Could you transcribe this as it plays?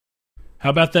How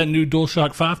about that new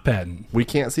DualShock 5 patent? We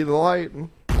can't see the light.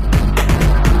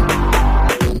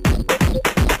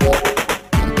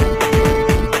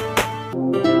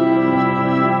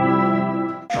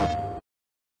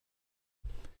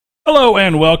 Hello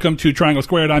and welcome to Triangle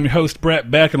Squared. I'm your host, Brett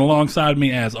Beck, and alongside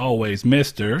me, as always,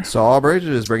 Mr. Saul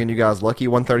Bridges bringing you guys Lucky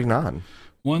 139.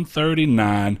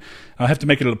 139. I'll have to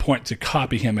make it a point to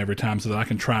copy him every time so that I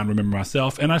can try and remember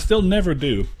myself, and I still never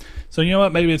do. So you know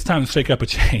what? Maybe it's time to shake up a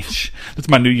change. That's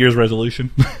my New Year's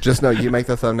resolution. Just know you make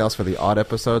the thumbnails for the odd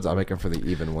episodes. I'll make them for the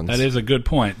even ones. That is a good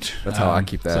point. That's how I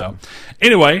keep that. So,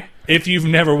 anyway, if you've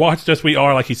never watched us, we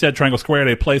are, like he said, Triangle Squared,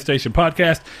 a PlayStation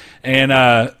podcast,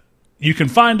 and you can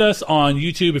find us on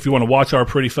YouTube if you want to watch our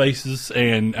pretty faces,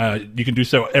 and you can do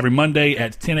so every Monday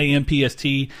at 10 a.m. PST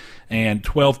and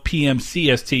 12 p.m.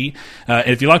 CST. And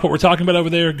if you like what we're talking about over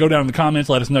there, go down in the comments.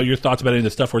 Let us know your thoughts about any of the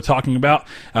stuff we're talking about.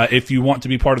 If you want to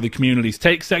be part of the Community's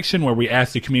Take section, where we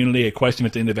ask the community a question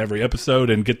at the end of every episode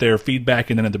and get their feedback,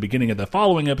 and then at the beginning of the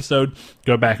following episode,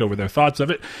 go back over their thoughts of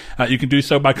it. You can do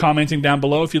so by commenting down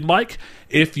below if you'd like.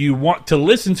 If you want to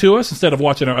listen to us instead of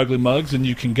watching our ugly mugs, and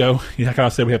you can go, like I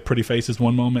said, we have pretty faces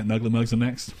one moment and ugly mugs the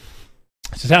next.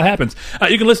 That's just how it happens.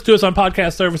 You can listen to us on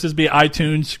podcast services via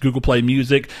iTunes, Google Play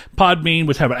Music, Podbean,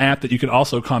 which have an app that you can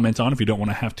also comment on if you don't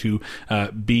want to have to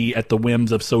be at the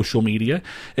whims of social media.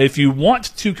 If you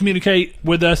want to communicate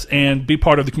with us and be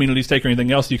part of the Community's Take or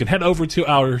anything else, you can head over to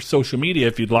our social media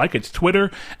if you'd like. It's Twitter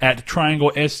at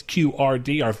Triangle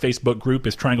SQRD. Our Facebook group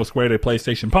is Triangle Squared, a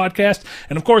PlayStation podcast.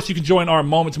 And of course, you can join our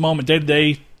moment-to-moment,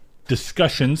 day-to-day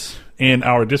discussions in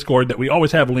our Discord that we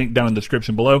always have linked down in the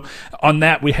description below. On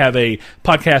that, we have a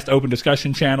podcast open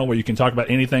discussion channel where you can talk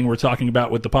about anything we're talking about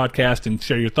with the podcast and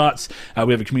share your thoughts.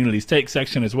 We have a Community's Take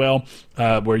section as well,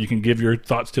 where you can give your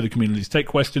thoughts to the Community's Take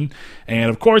question.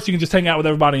 And of course, you can just hang out with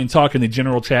everybody and talk in the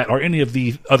general chat or any of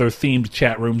the other themed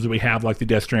chat rooms that we have, like the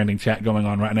Death Stranding chat going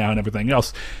on right now and everything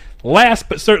else. Last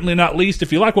but certainly not least,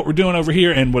 if you like what we're doing over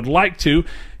here and would like to,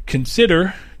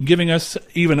 consider giving us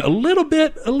even a little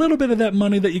bit of that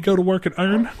money that you go to work and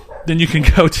earn, then you can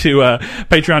go to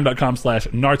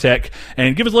patreon.com/Nartech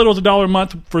and give us as little as $1 a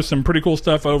month for some pretty cool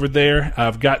stuff over there.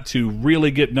 I've got to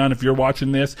really get done. If you're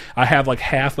watching this, I have like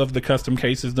half of the custom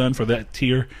cases done for that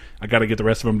tier. I got to get the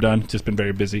rest of them done. Just been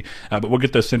very busy. But we'll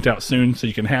get those sent out soon so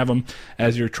you can have them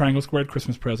as your Triangle Squared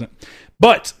Christmas present.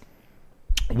 But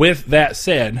with that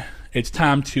said, it's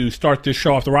time to start this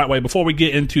show off the right way. Before we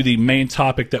get into the main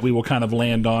topic that we will kind of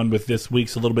land on with this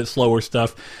week's a little bit slower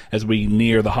stuff as we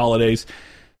near the holidays,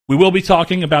 we will be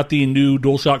talking about the new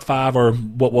DualShock 5, or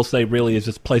what we'll say really is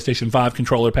this PlayStation 5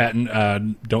 controller patent.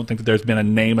 Don't think that there's been a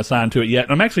name assigned to it yet.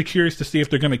 And I'm actually curious to see if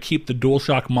they're going to keep the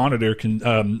DualShock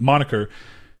moniker,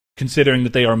 considering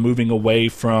that they are moving away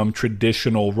from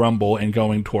traditional Rumble and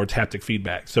going towards haptic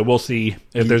feedback. So we'll see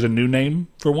if there's a new name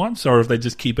for once, or if they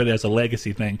just keep it as a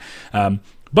legacy thing.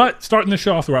 But starting the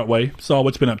show off the right way, Saul,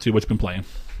 what's been up to? What's been playing?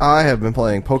 I have been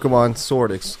playing Pokemon Sword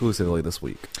exclusively this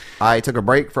week. I took a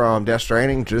break from Death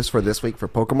Stranding just for this week for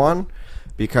Pokemon,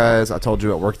 because I told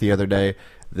you at work the other day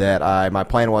that my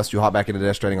plan was to hop back into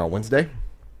Death Stranding on Wednesday.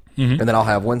 Mm-hmm. And then I'll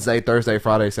have Wednesday, Thursday,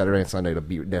 Friday, Saturday, and Sunday to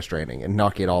beat Death Stranding and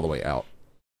knock it all the way out.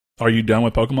 Are you done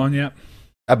with Pokemon yet?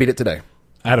 I beat it today.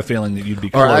 I had a feeling that you'd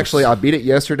be close. Or actually, I beat it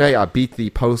yesterday. I beat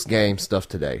the post-game stuff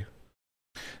today.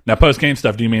 Now, post-game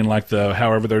stuff, do you mean like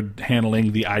however they're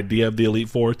handling the idea of the Elite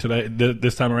Four today,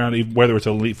 this time around, whether it's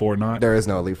an Elite Four or not? There is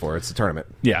no Elite Four. It's a tournament.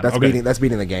 Yeah, that's okay.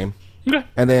 beating the game. Okay.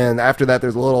 And then after that,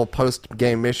 there's a little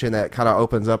post-game mission that kind of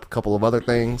opens up a couple of other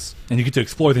things. And you get to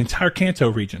explore the entire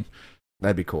Kanto region.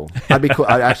 That'd be cool. It'd be cool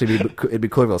if it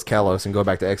was Kalos and go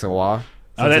back to X and Y.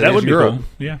 That would be Europe. Cool.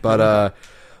 Yeah. But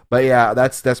yeah,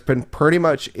 that's been pretty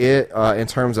much it in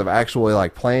terms of actually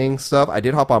like playing stuff. I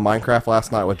did hop on Minecraft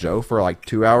last night with Joe for like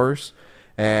 2 hours,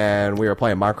 and we were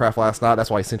playing Minecraft last night.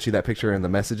 That's why I sent you that picture in the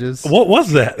messages. What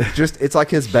was that? It's like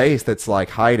his base that's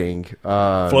like hiding,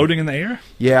 floating in the air.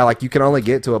 Yeah, like you can only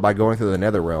get to it by going through the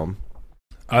Nether realm.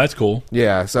 Oh, that's cool.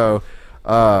 Yeah, so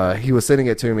he was sending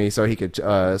it to me so he could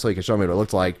show me what it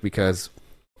looked like, because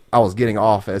I was getting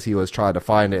off as he was trying to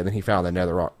find it, and then he found the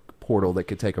Nether portal that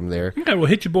could take him there. Okay, well,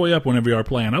 hit your boy up whenever you are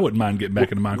playing. I wouldn't mind getting back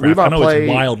into Minecraft. I know it's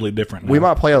wildly different now. We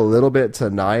might play a little bit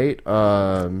tonight,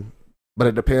 but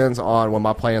it depends on when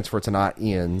my plans for tonight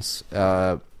ends.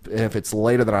 And if it's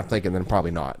later than I'm thinking, then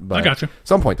probably not. But I gotcha.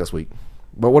 Some point this week.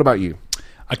 But what about you?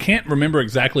 I can't remember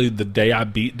exactly the day I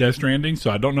beat Death Stranding, so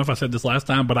I don't know if I said this last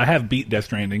time, but I have beat Death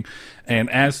Stranding, and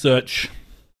as such,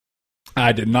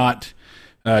 I did not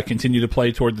continue to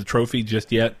play toward the trophy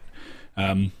just yet.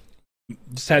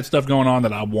 Just had stuff going on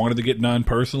that I wanted to get done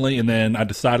personally, and then I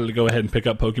decided to go ahead and pick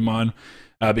up Pokemon.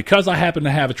 Because I happen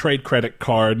to have a trade credit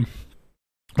card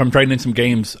I'm trading in some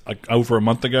games like over a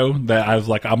month ago that I was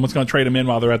like, I'm just going to trade them in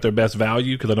while they're at their best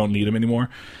value because I don't need them anymore.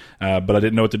 But I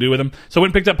didn't know what to do with them. So I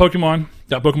went and picked up Pokemon,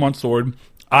 got Pokemon Sword.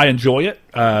 I enjoy it.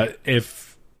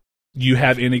 If you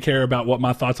have any care about what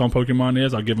my thoughts on Pokemon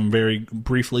is, I'll give them very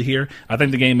briefly here. I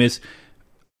think the game is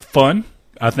fun.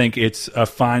 I think it's a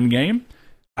fine game.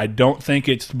 I don't think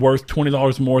it's worth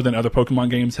 $20 more than other Pokemon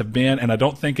games have been, and I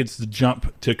don't think it's the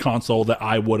jump to console that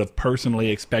I would have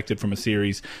personally expected from a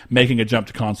series, making a jump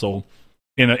to console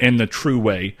in the true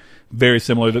way. Very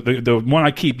similar. The one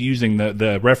I keep using,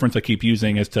 the reference I keep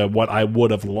using as to what I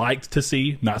would have liked to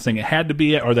see, not saying it had to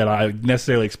be it or that I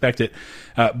necessarily expect it,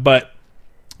 but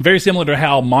very similar to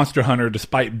how Monster Hunter,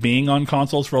 despite being on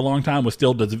consoles for a long time, was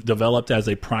still developed as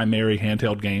a primary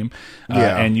handheld game.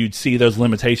 And you'd see those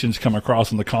limitations come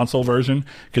across in the console version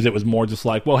because it was more just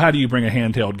like, well, how do you bring a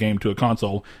handheld game to a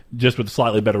console just with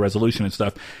slightly better resolution and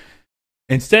stuff?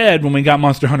 Instead, when we got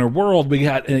Monster Hunter World, we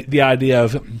got the idea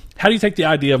of how do you take the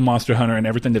idea of Monster Hunter and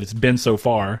everything that it's been so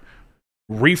far,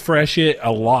 refresh it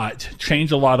a lot,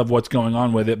 change a lot of what's going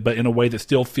on with it, but in a way that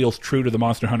still feels true to the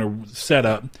Monster Hunter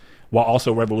setup, while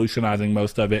also revolutionizing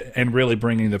most of it and really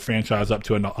bringing the franchise up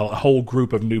to a whole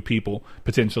group of new people,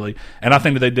 potentially. And I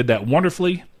think that they did that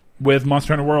wonderfully with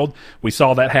Monster Hunter World. We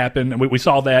saw that happen. We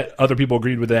saw that. Other people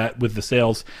agreed with that with the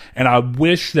sales. And I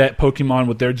wish that Pokemon,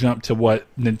 with their jump to what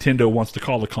Nintendo wants to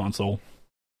call a console,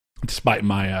 despite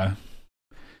my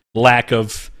lack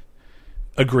of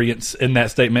agreeance in that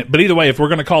statement. But either way, if we're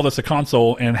going to call this a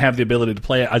console and have the ability to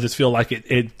play it, I just feel like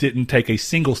it didn't take a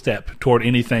single step toward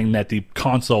anything that the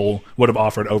console would have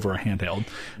offered over a handheld.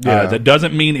 That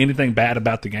doesn't mean anything bad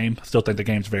about the game. I still think the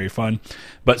game's very fun.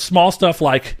 But small stuff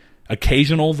like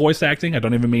occasional voice acting, I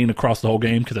don't even mean across the whole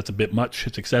game because that's a bit much.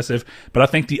 It's excessive. But I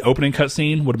think the opening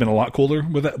cutscene would have been a lot cooler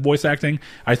with that voice acting.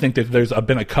 I think that there's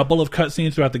been a couple of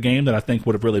cutscenes throughout the game that I think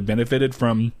would have really benefited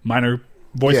from minor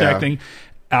voice acting.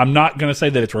 I'm not going to say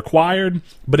that it's required,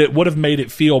 but it would have made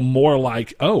it feel more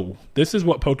like, oh, this is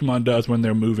what Pokemon does when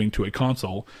they're moving to a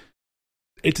console.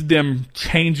 It's them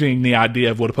changing the idea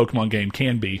of what a Pokemon game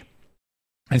can be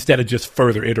instead of just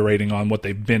further iterating on what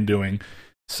they've been doing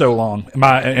so long.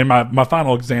 My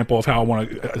final example of how I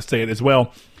want to say it as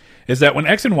well is that when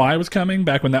X and Y was coming,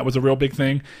 back when that was a real big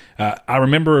thing, I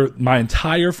remember my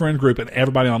entire friend group and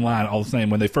everybody online all the same,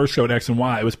 when they first showed X and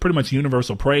Y, it was pretty much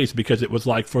universal praise because it was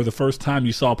like for the first time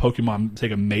you saw Pokemon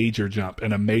take a major jump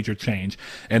and a major change.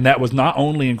 And that was not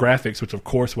only in graphics, which of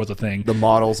course was a thing. The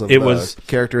models of the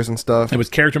characters and stuff. It was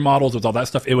character models, it was all that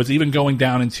stuff. It was even going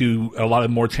down into a lot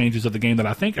of more changes of the game that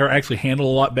I think are actually handled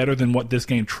a lot better than what this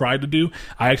game tried to do.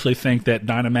 I actually think that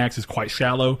Dynamax is quite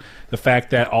shallow. The fact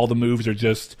that all the moves are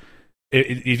just...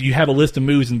 If you have a list of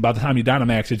moves and by the time you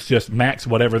Dynamax, it's just max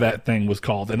whatever that thing was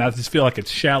called. And I just feel like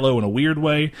it's shallow in a weird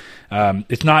way.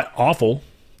 It's not awful.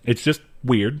 It's just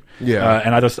weird.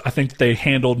 And I think that they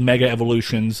handled Mega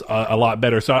Evolutions a lot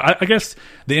better. So I guess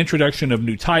the introduction of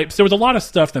new types, there was a lot of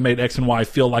stuff that made X and Y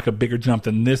feel like a bigger jump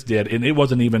than this did. And it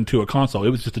wasn't even to a console. It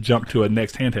was just a jump to a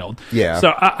next handheld.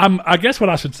 So I guess what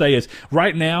I should say is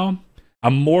right now,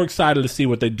 I'm more excited to see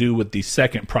what they do with the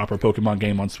second proper Pokemon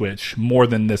game on Switch more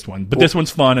than this one. But this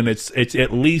one's fun, and it's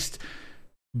at least,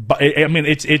 I mean,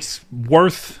 it's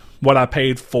worth what I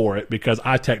paid for it because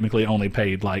I technically only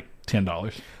paid like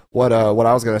 $10. What I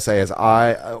was going to say is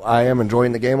I am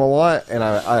enjoying the game a lot, and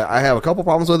I have a couple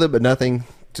problems with it, but nothing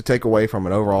to take away from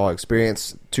an overall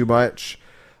experience too much.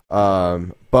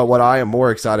 But what I am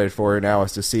more excited for now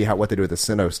is to see what they do with the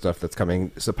Sinnoh stuff that's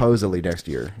coming supposedly next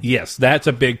year. Yes, that's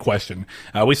a big question.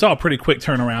 We saw a pretty quick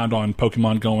turnaround on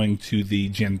Pokemon going to the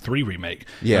Gen 3 remake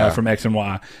from X and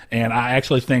Y. And I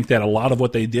actually think that a lot of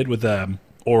what they did with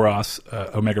Oros,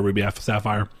 Omega Ruby Alpha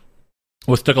Sapphire,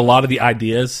 was took a lot of the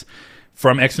ideas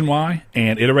from X and Y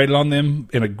and iterated on them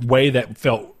in a way that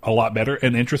felt a lot better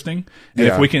and interesting. And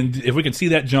if we can see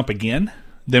that jump again,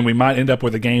 then we might end up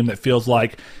with a game that feels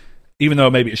like, even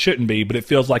though maybe it shouldn't be, but it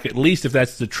feels like at least if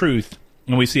that's the truth,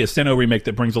 and we see a Sinnoh remake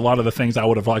that brings a lot of the things I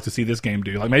would have liked to see this game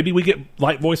do. Like maybe we get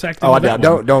light voice acting. Oh,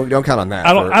 don't count on that.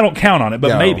 I don't count on it,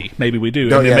 but maybe we do.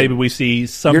 And then maybe we see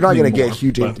something. You're not going to get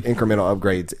huge incremental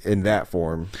upgrades in that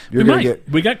form.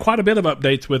 We got quite a bit of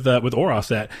updates with Oros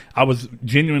that I was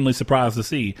genuinely surprised to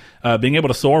see. Being able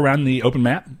to soar around the open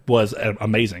map was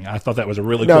amazing. I thought that was a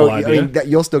really cool idea. I mean,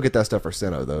 you'll still get that stuff for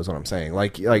Sinnoh, though. Is what I'm saying.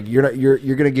 Like you're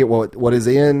going to get what is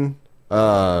in.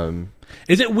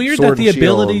 Is it weird that the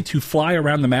ability to fly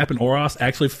around the map in Oros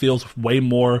actually feels way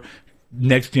more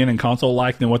next gen and console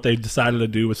like than what they've decided to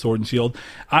do with Sword and Shield.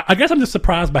 I guess I'm just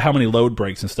surprised by how many load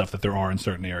breaks and stuff that there are in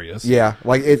certain areas. Yeah,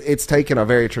 like it's taken a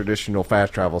very traditional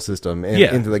fast travel system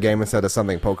into the game instead of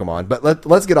something Pokemon. But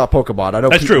let's get off Pokemon. I know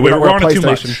that's true. We're on it too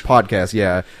much. Podcast.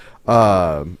 Yeah.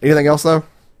 Anything else though?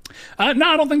 No,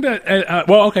 I don't think that.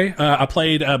 Well, okay. I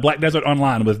played Black Desert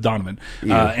Online with Donovan,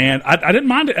 and I didn't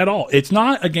mind it at all. It's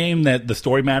not a game that the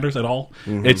story matters at all.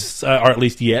 Mm-hmm. It's, or at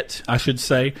least yet, I should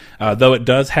say. Though it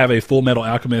does have a Full Metal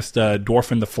Alchemist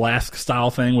Dwarf in the Flask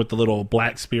style thing with the little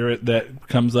black spirit that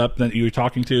comes up that you're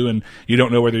talking to, and you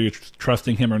don't know whether you're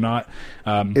trusting him or not.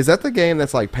 Is that the game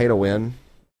that's like pay to win?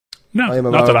 No,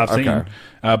 MMO? Not that I've seen.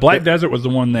 Black Desert was the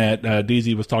one that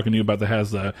DZ was talking to you about that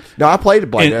has the... No, I played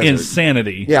Black Desert.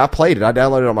 Insanity. Yeah, I played it. I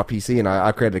downloaded it on my PC, and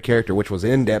I created a character, which was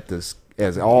in-depth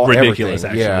as all ridiculous,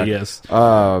 everything. Actually, yes.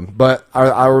 But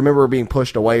I remember being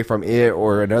pushed away from it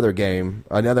or another game,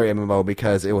 another MMO,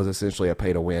 because it was essentially a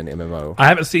pay-to-win MMO. I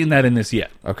haven't seen that in this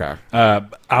yet. Okay.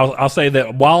 I'll say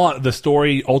that while the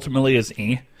story ultimately is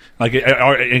like,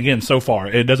 again, so far,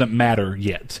 it doesn't matter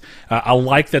yet. I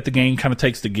like that the game kind of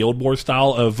takes the Guild Wars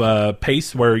style of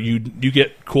pace, where you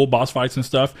get cool boss fights and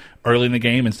stuff early in the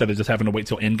game instead of just having to wait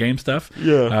till end-game stuff.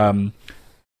 Yeah.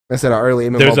 Instead of early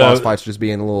MMO boss fights just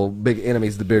being little big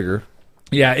enemies, the bigger.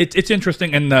 Yeah, it's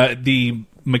interesting. And the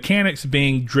mechanics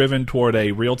being driven toward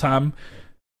a real-time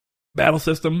battle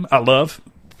system, I love.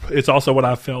 It's also what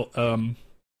I felt...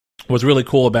 was really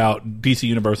cool about DC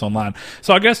Universe Online.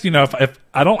 So I guess, if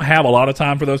I don't have a lot of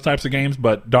time for those types of games,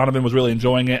 but Donovan was really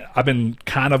enjoying it, I've been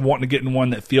kind of wanting to get in one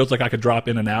that feels like I could drop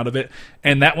in and out of it,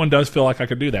 and that one does feel like I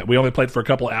could do that. We only played for a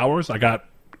couple of hours. I got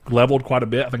leveled quite a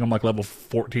bit. I think I'm like level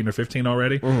 14 or 15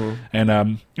 already. Mm-hmm.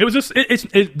 And it was just,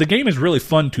 the game is really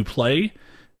fun to play.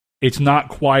 It's not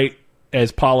quite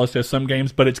as polished as some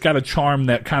games, but it's got a charm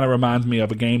that kind of reminds me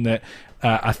of a game that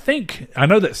I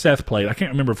know that Seth played. I can't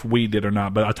remember if we did or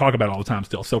not, but I talk about it all the time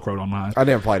still. Silk Road Online. I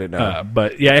never played it, no.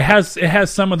 But yeah, it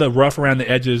has some of the rough around the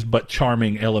edges but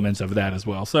charming elements of that as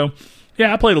well. So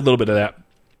yeah, I played a little bit of that.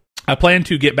 I plan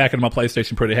to get back into my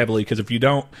PlayStation pretty heavily, because if y'all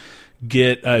don't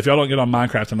get on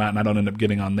Minecraft tonight and I don't end up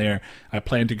getting on there, I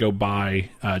plan to go buy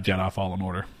Jedi Fallen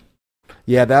Order.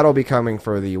 Yeah, that'll be coming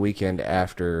for the weekend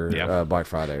after Black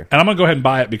Friday. And I'm going to go ahead and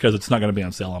buy it because it's not going to be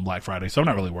on sale on Black Friday, so I'm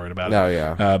not really worried about it. No,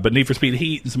 yeah. But Need for Speed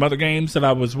Heat and some other games that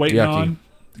I was waiting on,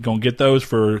 going to get those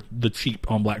for the cheap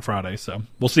on Black Friday, so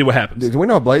we'll see what happens. Do we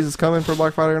know if Blaze is coming for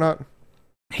Black Friday or not?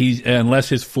 Unless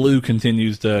his flu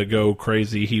continues to go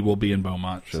crazy, he will be in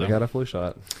Beaumont. Should have got a flu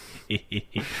shot.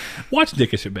 Watch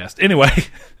Dickish at best. Anyway...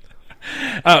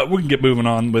 we can get moving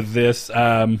on with this.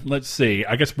 Let's see.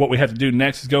 I guess what we have to do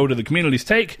next is go to the community's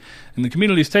take. And the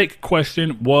community's take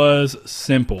question was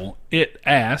simple. It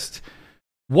asked,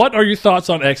 what are your thoughts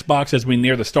on Xbox as we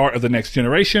near the start of the next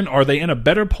generation? Are they in a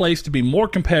better place to be more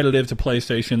competitive to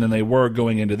PlayStation than they were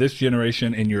going into this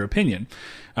generation, in your opinion?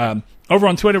 Over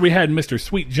on Twitter, we had Mr.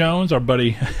 Sweet Jones, our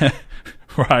buddy...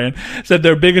 Ryan said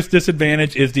their biggest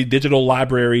disadvantage is the digital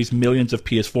libraries millions of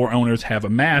PS4 owners have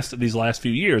amassed these last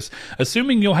few years.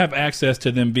 Assuming you'll have access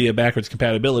to them via backwards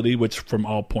compatibility, which from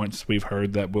all points we've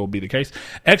heard that will be the case,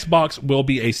 Xbox will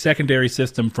be a secondary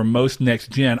system for most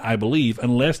next gen, I believe,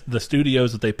 unless the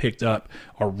studios that they picked up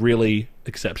are really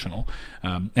exceptional.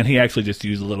 And he actually just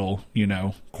used a little,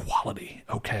 quality.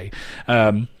 Okay.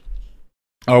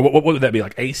 Or what would that be,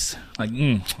 like Ace? Like,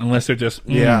 unless they're just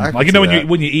like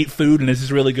when you eat food and it's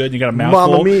just really good and you got a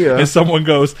mouthful, Mamma mia. And someone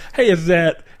goes, "Hey,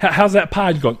 how's that pie?"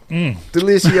 And you go,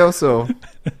 delicioso.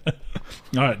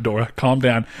 All right, Dora, calm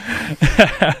down.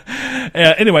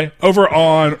 Anyway, over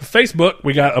on Facebook,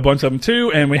 we got a bunch of them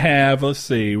too, and we have, let's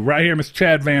see, right here, Mr.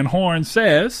 Chad Van Horn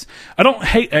says, I don't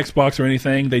hate Xbox or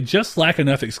anything, they just lack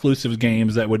enough exclusive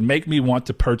games that would make me want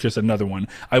to purchase another one.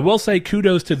 I will say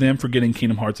kudos to them for getting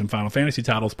Kingdom Hearts and Final Fantasy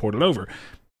titles ported over.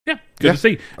 Yeah, good to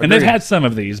see. And they've had some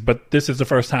of these, but this is the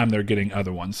first time they're getting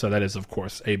other ones, so that is, of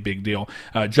course, a big deal.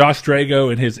 Josh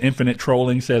Drago and his infinite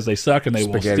trolling says they suck, and they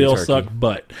will still suck,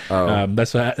 but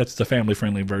that's the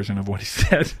family-friendly version of what he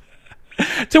said.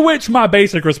 To which my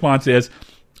basic response is,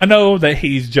 I know that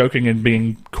he's joking and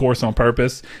being coarse on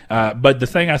purpose, but the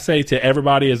thing I say to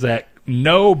everybody is that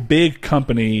no big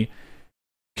company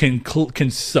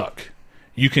can suck.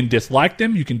 You can dislike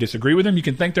them, you can disagree with them, you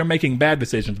can think they're making bad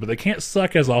decisions, but they can't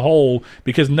suck as a whole,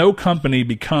 because no company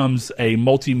becomes a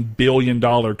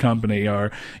multi-billion-dollar company,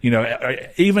 or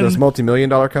even... Does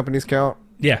multi-million-dollar companies count?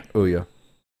 Yeah. Oh, yeah.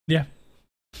 Yeah.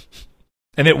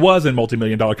 And it was a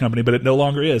multi-million-dollar company, but it no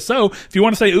longer is. So, if you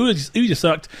want to say, Ouya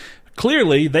sucked,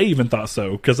 clearly they even thought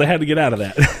so, because they had to get out of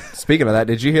that. Speaking of that,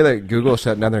 did you hear that Google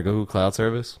shut down their Google Cloud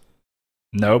service?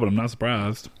 No, but I'm not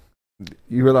surprised.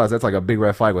 You realize that's like a big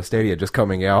red flag with Stadia just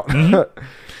coming out.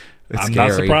 It's I'm scary.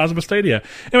 not surprised with Stadia.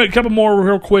 Anyway, a couple more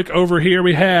real quick over here.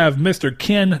 We have Mr.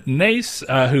 Ken Nace,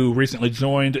 who recently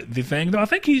joined the thing. Though I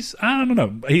think I don't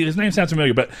know. His name sounds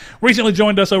familiar, but recently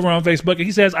joined us over on Facebook.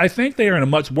 He says, I think they are in a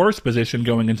much worse position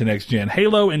going into next gen.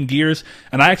 Halo and Gears,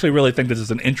 and I actually really think this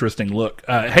is an interesting look.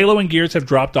 Halo and Gears have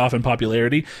dropped off in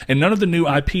popularity, and none of the new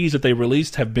IPs that they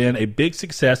released have been a big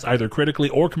success either critically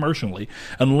or commercially.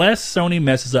 Unless Sony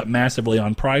messes up massively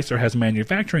on price or has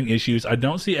manufacturing issues, I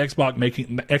don't see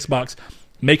Xbox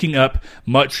making up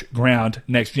much ground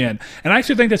next gen. And I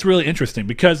actually think that's really interesting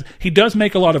because he does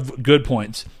make a lot of good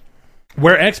points.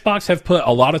 Where Xbox have put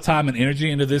a lot of time and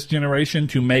energy into this generation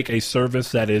to make a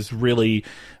service that is really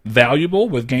valuable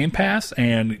with Game Pass,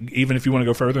 and even if you want to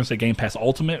go further and say Game Pass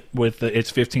Ultimate with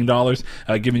its $15,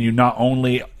 giving you not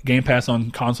only Game Pass on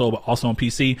console but also on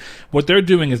PC, what they're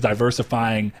doing is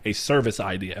diversifying a service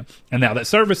idea. And now that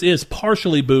service is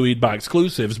partially buoyed by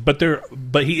exclusives, but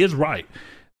he is right.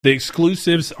 The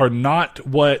exclusives are not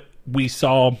what we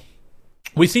saw.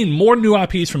 We've seen more new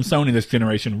IPs from Sony this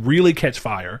generation really catch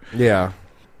fire. Yeah.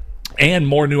 And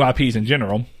more new IPs in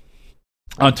general.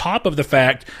 On top of the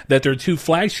fact that their two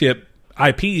flagship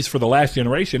IPs for the last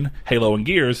generation, Halo and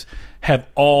Gears, have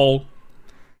all,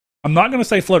 I'm not going to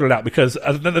say floated out, because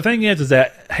the thing is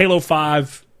that Halo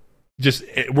 5, this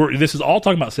is all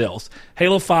talking about sales.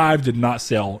 Halo 5 did not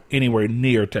sell anywhere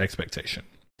near to expectation.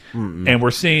 Mm-mm. And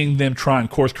we're seeing them try and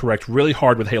course correct really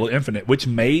hard with Halo Infinite, which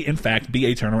may, in fact, be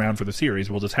a turnaround for the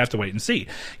series. We'll just have to wait and see.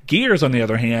 Gears, on the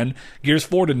other hand, Gears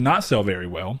 4 did not sell very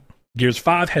well. Gears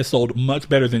 5 has sold much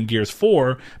better than Gears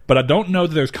 4, but I don't know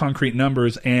that there's concrete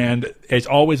numbers, and it's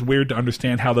always weird to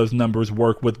understand how those numbers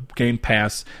work with Game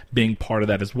Pass being part of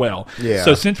that as well. Yeah.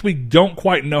 So since we don't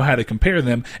quite know how to compare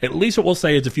them, at least what we'll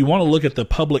say is if you want to look at the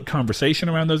public conversation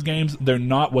around those games, they're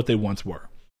not what they once were.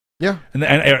 Yeah. And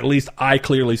at least I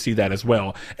clearly see that as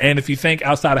well. And if you think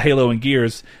outside of Halo and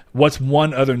Gears, what's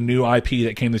one other new IP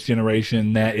that came this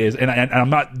generation that is, and I'm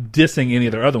not dissing any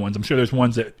of their other ones. I'm sure there's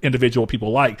ones that individual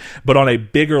people like, but on a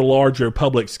bigger, larger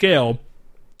public scale,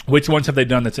 which ones have they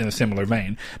done that's in a similar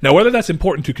vein? Now, whether that's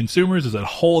important to consumers is a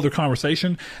whole other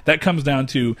conversation. That comes down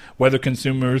to whether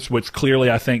consumers, which clearly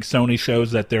I think Sony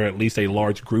shows that they're at least a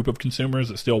large group of consumers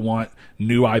that still want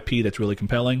new IP that's really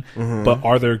compelling. Mm-hmm. But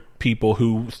are there people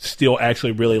who still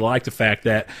actually really like the fact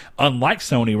that, unlike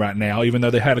Sony right now, even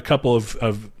though they had a couple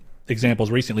of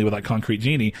examples recently with like Concrete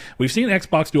Genie, we've seen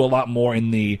Xbox do a lot more in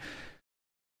the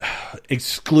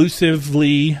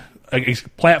exclusively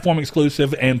platform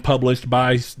exclusive and published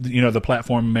by the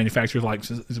platform manufacturers. Like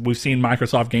we've seen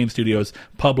Microsoft Game Studios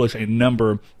publish a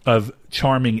number of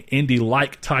charming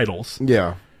indie-like titles.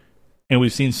 Yeah. And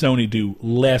we've seen Sony do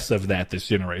less of that this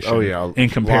generation. Oh, yeah. In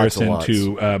comparison Lots.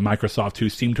 to Microsoft, who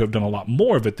seem to have done a lot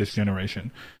more of it this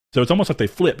generation. So it's almost like they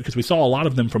flipped, because we saw a lot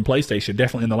of them from PlayStation,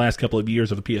 definitely in the last couple of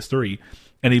years of the PS3,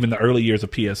 and even the early years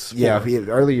of PS4. Yeah,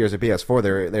 early years of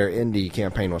PS4, their indie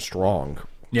campaign was strong.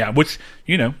 Yeah, which,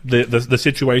 the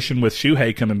situation with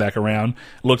Shuhei coming back around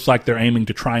looks like they're aiming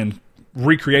to try and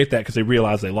recreate that because they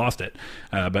realize they lost it.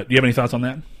 But do you have any thoughts on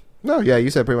that? No, yeah, you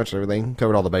said pretty much everything.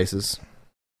 Covered all the bases.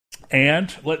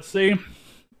 And let's see.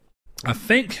 I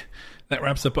think that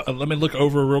wraps up. Let me look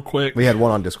over real quick. We had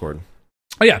one on Discord.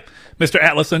 Oh, yeah. Mr.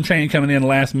 Atlas Unchained coming in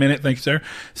last minute. Thank you, sir.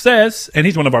 Says, and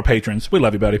he's one of our patrons. We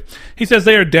love you, buddy. He says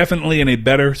they are definitely in a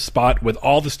better spot with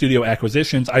all the studio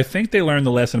acquisitions. I think they learned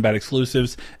the lesson about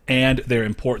exclusives and their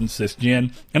importance this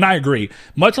gen. And I agree.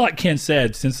 Much like Ken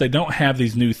said, since they don't have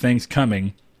these new things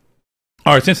coming,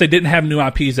 or since they didn't have new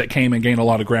IPs that came and gained a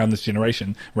lot of ground this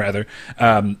generation, rather,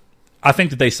 I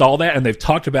think that they saw that, and they've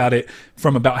talked about it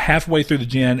from about halfway through the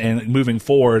gen and moving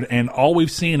forward, and all we've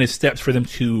seen is steps for them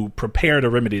to prepare to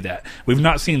remedy that. We've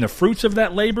not seen the fruits of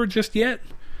that labor just yet,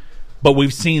 but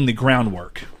we've seen the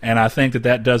groundwork, and I think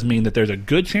that does mean that there's a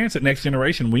good chance that next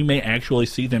generation we may actually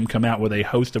see them come out with a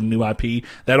host of new IP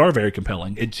that are very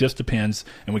compelling. It just depends,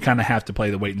 and we kind of have to play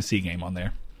the wait-and-see game on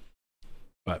there.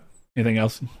 But anything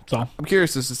else, Saul? I'm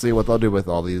curious just to see what they'll do with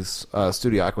all these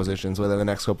studio acquisitions within the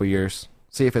next couple of years.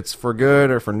 See if it's for good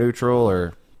or for neutral,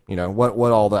 or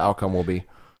what all the outcome will be.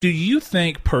 Do you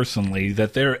think personally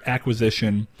that their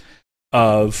acquisition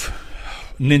of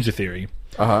Ninja Theory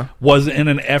was in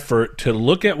an effort to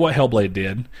look at what Hellblade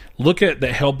did, look at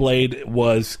that Hellblade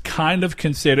was kind of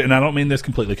considered, and I don't mean this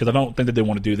completely because I don't think that they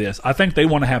want to do this. I think they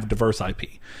want to have a diverse IP.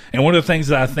 And one of the things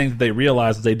that I think they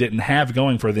realized they didn't have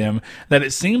going for them, that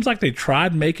it seems like they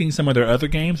tried making some of their other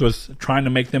games, was trying to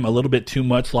make them a little bit too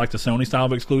much like the Sony style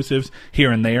of exclusives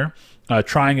here and there.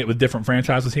 trying it with different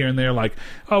franchises here and there. Like,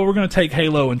 oh, we're going to take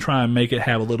Halo and try and make it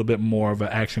have a little bit more of an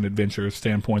action-adventure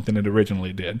standpoint than it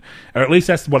originally did. Or at least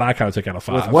that's what I kind of took out of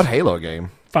 5. With what Halo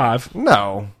game? 5.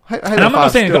 No. And I'm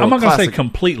not going to say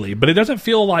completely, but it doesn't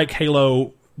feel like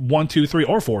Halo 1, 2, 3,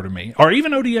 or 4 to me, or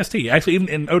even ODST. Actually,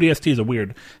 even ODST is a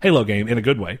weird Halo game in a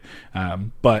good way.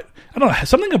 But I don't know,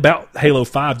 something about Halo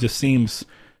 5 just seems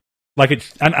like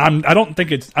it's. And I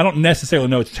don't necessarily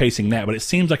know it's chasing that, but it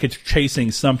seems like it's chasing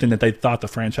something that they thought the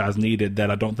franchise needed that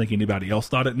I don't think anybody else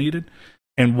thought it needed.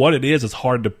 And what it is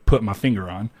hard to put my finger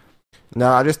on. No,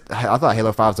 I thought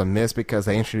Halo 5's a miss because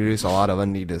they introduced a lot of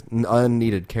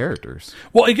unneeded characters.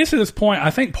 Well, it gets to this point. I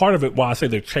think part of it, why I say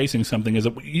they're chasing something, is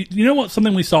that you know what?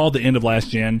 Something we saw at the end of last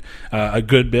gen, a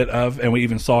good bit of, and we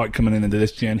even saw it coming into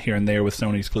this gen here and there with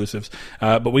Sony exclusives.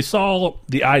 But we saw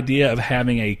the idea of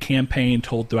having a campaign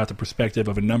told throughout the perspective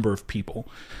of a number of people,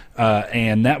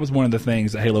 and that was one of the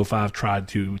things that Halo 5 tried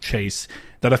to chase,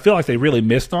 that I feel like they really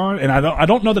missed on, and I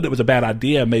don't know that it was a bad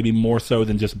idea, maybe more so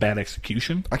than just bad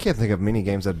execution. I can't think of many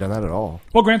games that have done that at all.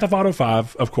 Well, Grand Theft Auto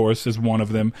 5, of course, is one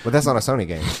of them. But that's not a Sony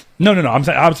game. No.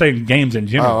 I'm saying games in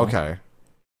general. Oh, okay.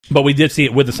 But we did see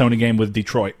it with the Sony game with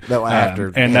Detroit. No,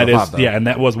 after and that is, and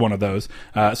that was one of those.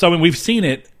 So I mean, we've seen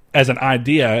it as an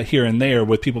idea here and there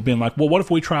with people being like, well, what if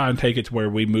we try and take it to where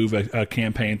we move a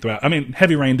campaign throughout? I mean,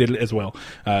 Heavy Rain did it as well.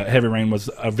 Heavy Rain was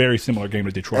a very similar game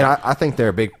to Detroit. And I think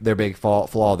their big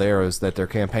flaw there is that their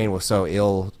campaign was so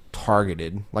ill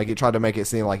targeted. Like, it tried to make it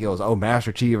seem like it was,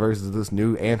 Master Chief versus this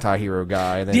new anti-hero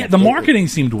guy. And then the marketing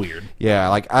seemed weird. Yeah,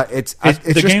 like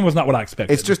the game was not what I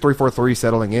expected. It's just 343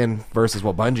 settling in versus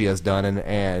what Bungie has done,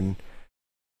 and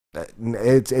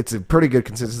it's a pretty good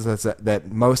consensus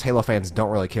that most Halo fans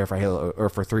don't really care for Halo or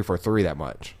for 343 that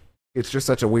much. It's just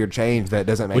such a weird change that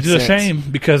doesn't make sense. Which is a shame,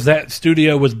 because that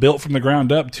studio was built from the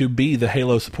ground up to be the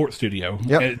Halo support studio.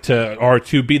 Yep.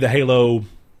 To be the Halo.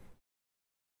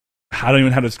 I don't even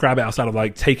know how to describe it outside of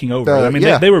like taking over.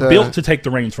 They were built to take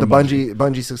the reins from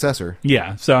Bungie successor.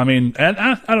 Yeah. So I mean, and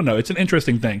I don't know. It's an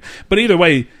interesting thing, but either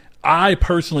way, I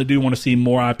personally do want to see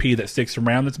more IP that sticks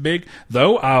around that's big,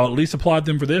 though I'll at least applaud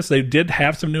them for this. They did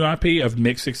have some new IP of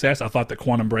mixed success. I thought that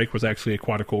Quantum Break was actually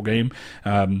quite a cool game,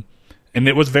 and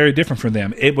it was very different from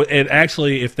them. It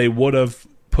actually, if they would have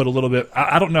put a little bit,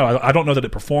 I don't know. I don't know that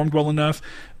it performed well enough,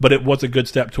 but it was a good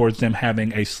step towards them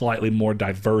having a slightly more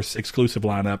diverse exclusive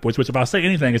lineup, which if I say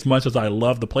anything, as much as I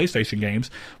love the PlayStation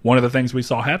games, one of the things we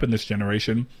saw happen this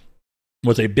generation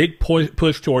was a big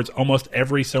push towards almost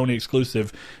every Sony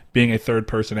exclusive being a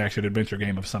third-person action-adventure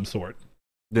game of some sort.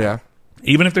 Yeah.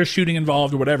 Even if there's shooting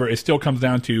involved or whatever, it still comes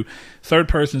down to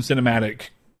third-person cinematic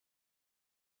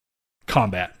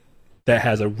combat that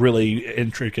has a really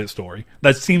intricate story.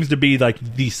 That seems to be like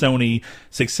the Sony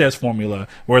success formula,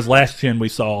 whereas last gen we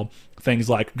saw things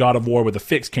like God of War with a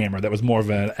fixed camera that was more of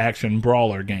an action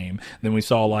brawler game. Then we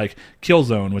saw like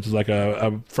Killzone, which is like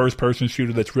a first-person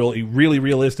shooter that's really, really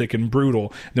realistic and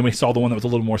brutal. Then we saw the one that was a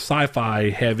little more sci-fi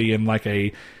heavy and like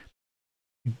I'm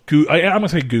going to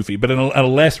say goofy, but in a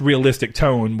less realistic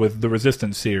tone with the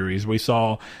Resistance series. We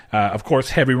saw, of course,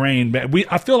 Heavy Rain.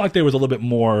 I feel like there was a little bit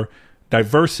more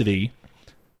diversity,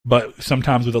 but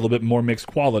sometimes with a little bit more mixed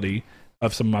quality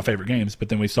of some of my favorite games. But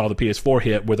then we saw the PS4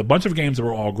 hit with a bunch of games that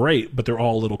were all great, but they're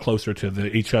all a little closer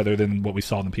to each other than what we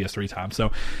saw in the PS3 time.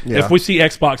 So if we see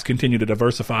Xbox continue to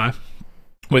diversify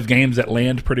with games that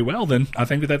land pretty well, then I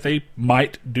think that they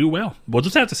might do well. We'll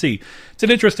just have to see. It's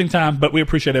an interesting time, but we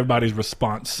appreciate everybody's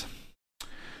response.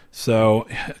 So,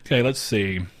 okay, let's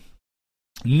see.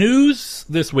 News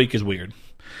this week is weird.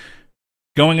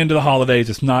 Going into the holidays,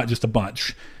 it's not just a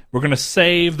bunch. We're going to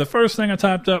save the first thing I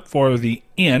typed up for the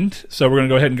end, so we're going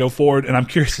to go ahead and go forward, and I'm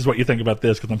curious as what you think about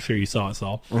this, because I'm sure you saw it,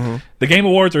 Saul. Mm-hmm. The Game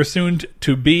Awards are soon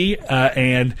to be,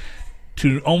 and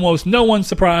to almost no one's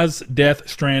surprise, Death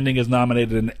Stranding is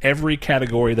nominated in every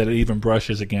category that it even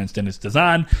brushes against in its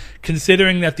design.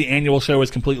 Considering that the annual show is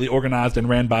completely organized and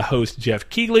ran by host Jeff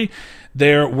Keighley,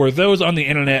 there were those on the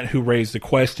internet who raised the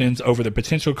questions over the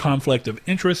potential conflict of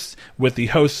interest with the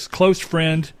host's close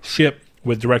friend,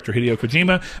 with director Hideo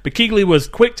Kojima, but Keighley was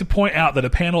quick to point out that a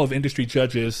panel of industry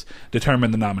judges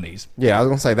determined the nominees. Yeah, I was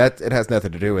going to say that it has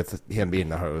nothing to do with him being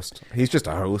the host. He's just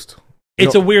a host.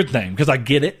 It's a weird thing, because I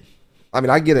get it. I mean,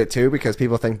 I get it too, because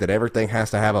people think that everything has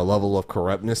to have a level of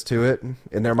corruptness to it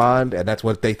in their mind, and that's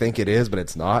what they think it is, but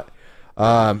it's not.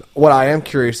 What I am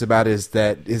curious about is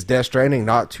Death Stranding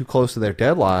not too close to their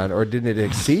deadline, or didn't it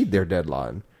exceed their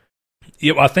deadline?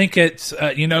 Yeah, well, I think it's,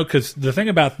 because the thing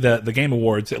about the Game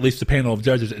Awards, at least the panel of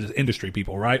judges, is industry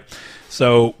people, right?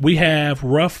 So we have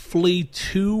roughly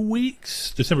 2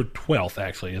 weeks, December 12th,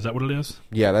 actually. Is that what it is?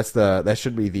 Yeah, that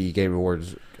should be the Game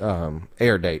Awards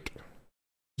air date.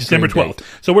 December 12th.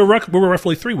 So we're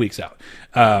roughly 3 weeks out.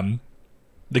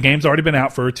 The game's already been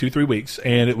out for 2-3 weeks,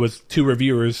 and it was 2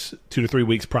 reviewers 2 to 3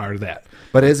 weeks prior to that.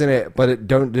 But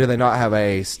do they not have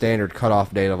a standard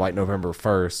cutoff date of like November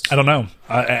 1st? I don't know.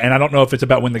 And I don't know if it's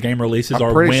about when the game releases I'm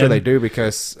or pretty when. sure they do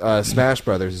because Smash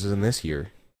Brothers is in this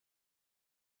year.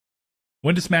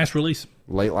 When did Smash release?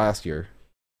 Late last year.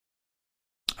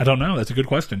 I don't know. That's a good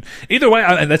question. Either way,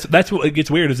 and that's what it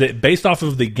gets weird. Is it based off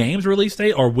of the game's release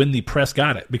date or when the press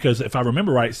got it? Because if I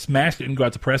remember right, Smash didn't go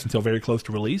out to press until very close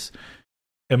to release.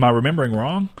 Am I remembering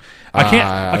wrong?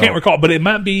 I can't recall, but it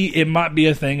might be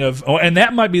a thing of, and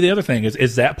that might be the other thing.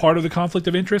 Is that part of the conflict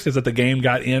of interest? Is that the game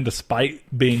got in despite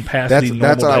being past the normal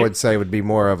That's what date? I would say would be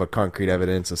more of a concrete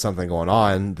evidence of something going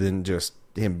on than just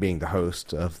him being the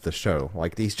host of the show.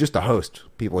 Like, he's just a host.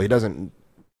 He doesn't.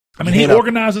 I mean, he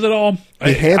organizes it all.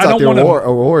 He hands out the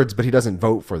awards, but he doesn't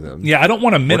vote for them. Yeah, I don't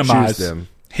want to minimize them.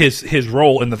 His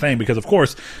role in the thing because, of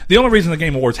course, the only reason the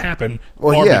Game Awards happen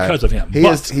are because of him. He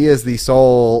is the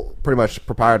sole, pretty much,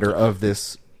 proprietor of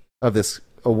this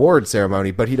award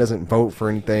ceremony, but he doesn't vote for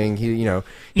anything. He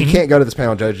can't go to this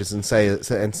panel of judges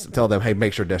and tell them, "Hey,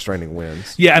 make sure Death Stranding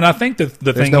wins." Yeah, and I think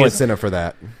there's no incentive for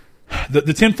that.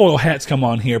 The tinfoil hats come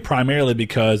on here primarily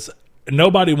because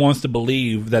nobody wants to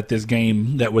believe that this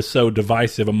game that was so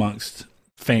divisive amongst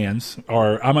fans,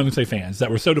 or I'm not going to say fans,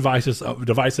 that were so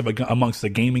divisive amongst the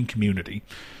gaming community.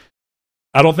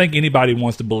 I don't think anybody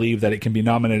wants to believe that it can be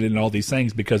nominated in all these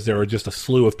things because there are just a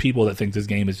slew of people that think this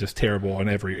game is just terrible in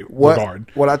every regard.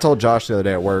 What I told Josh the other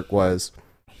day at work was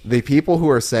the people who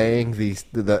are saying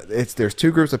there's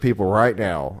 2 groups of people right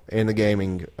now in the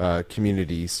gaming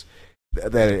communities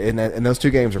and those 2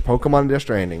 games are Pokemon and Death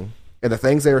Stranding. And the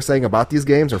things they are saying about these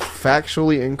games are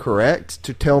factually incorrect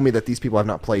to tell me that these people have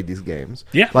not played these games.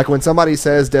 Yeah. Like when somebody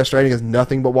says Death Stranding is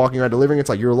nothing but walking around delivering, it's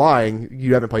like, you're lying.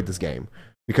 You haven't played this game.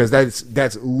 Because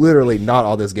that's literally not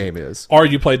all this game is. Or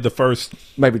you played the first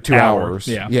maybe 2 hours.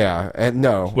 Yeah. Yeah. And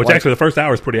no. Which actually the first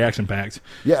hour is pretty action-packed.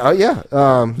 Yeah. Yeah.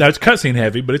 Now it's cutscene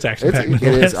heavy, but it's action-packed. It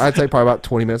is. I'd say probably about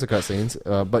 20 minutes of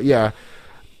cutscenes. But yeah.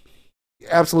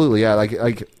 Absolutely. Yeah.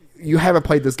 Like you haven't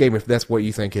played this game if that's what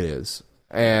you think it is.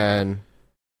 And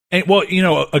well,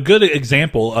 a good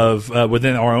example of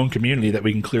within our own community that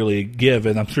we can clearly give,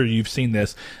 and I'm sure you've seen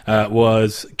this,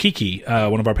 was Kiki,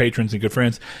 one of our patrons and good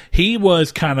friends. He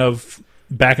was kind of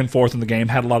back and forth in the game,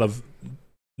 had a lot of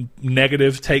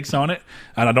negative takes on it,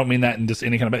 and I don't mean that in just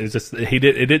any kind of. It's just it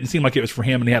didn't seem like it was for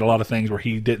him, and he had a lot of things where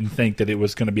he didn't think that it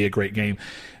was going to be a great game,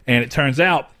 and it turns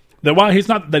out that while he's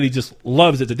not that he just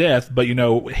loves it to death, but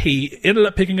he ended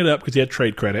up picking it up because he had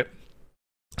trade credit,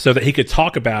 so that he could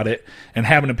talk about it and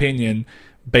have an opinion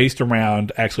based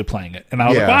around actually playing it. And I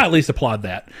was like, well, I at least applaud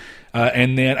that.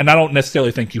 And I don't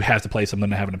necessarily think you have to play something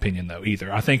to have an opinion, though, either.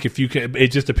 I think if you can, it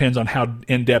just depends on how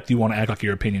in-depth you want to act like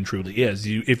your opinion truly is.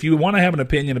 If you want to have an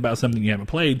opinion about something you haven't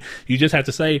played, you just have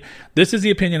to say, this is the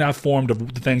opinion I've formed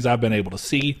of the things I've been able to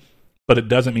see, but it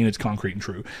doesn't mean it's concrete and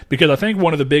true. Because I think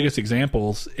one of the biggest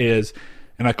examples is,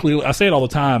 and I say it all the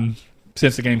time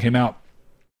since the game came out,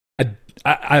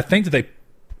 I think that they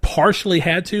partially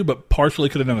had to, but partially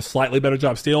could have done a slightly better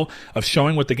job still of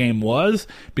showing what the game was,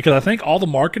 because I think all the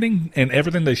marketing and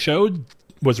everything they showed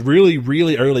was really,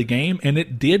 really early game, and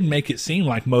it did make it seem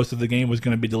like most of the game was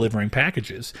going to be delivering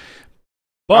packages.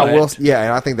 But and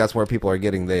I think that's where people are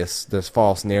getting this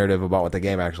false narrative about what the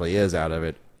game actually is out of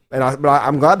it. But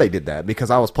I'm glad they did that,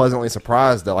 because I was pleasantly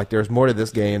surprised that there's more to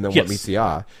this game than what meets the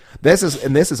eye. This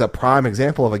is a prime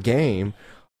example of a game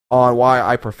on why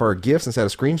I prefer GIFs instead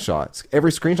of screenshots. Every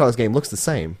screenshot of this game looks the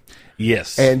same.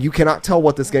 Yes. And you cannot tell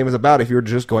what this game is about if you're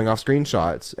just going off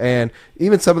screenshots. And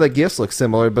even some of the GIFs look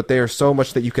similar, but there's so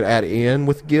much that you could add in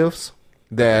with GIFs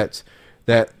that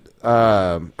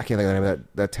I can't think of the name of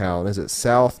that town. Is it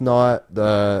South Knot?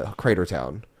 The Crater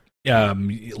Town?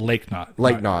 Lake Knot.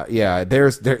 Lake Knot, yeah.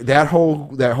 There's that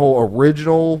whole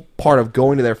original part of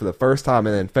going to there for the first time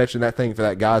and then fetching that thing for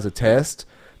that guy as a test.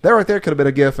 That right there could have been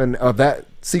a GIF of that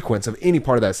sequence, of any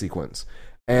part of that sequence,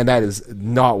 and that is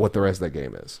not what the rest of that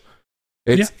game is.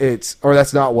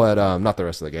 That's not what not the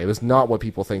rest of the game. It's not what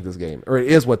people think this game, or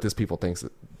it is what this people thinks.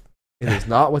 It is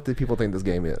not what the people think this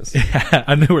game is.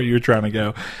 I knew where you were trying to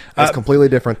go. It's completely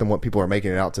different than what people are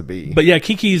making it out to be. But yeah,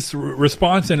 Kiki's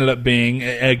response ended up being,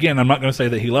 again, I'm not going to say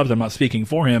that he loves it, I'm not speaking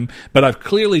for him, but I've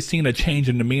clearly seen a change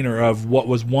in demeanor of what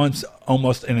was once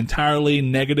almost an entirely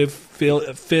negative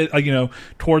fit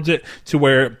towards it, to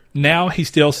where now he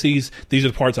still sees these are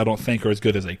the parts I don't think are as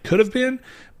good as they could have been.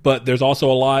 But there's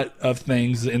also a lot of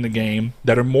things in the game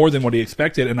that are more than what he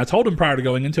expected. And I told him prior to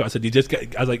going into it, I said, give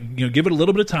it a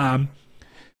little bit of time,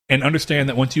 and understand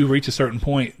that once you reach a certain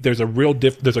point, there's a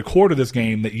there's a core to this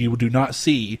game that you do not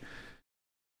see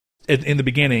in the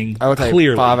beginning. I would say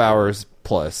clearly. 5 hours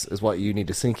plus is what you need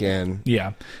to sink in.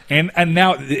 Yeah, and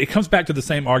now it comes back to the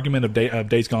same argument of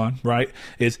Days Gone, right?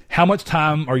 Is how much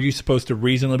time are you supposed to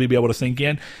reasonably be able to sink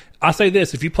in? I say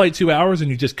this: if you played 2 hours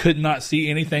and you just could not see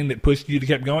anything that pushed you to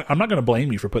keep going, I'm not going to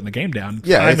blame you for putting the game down.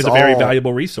 Yeah, time is a very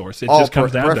valuable resource. It just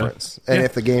comes down preference. to And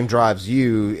if the game drives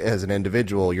you as an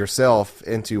individual yourself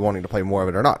into wanting to play more of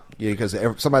it or not, because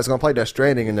somebody's going to play Death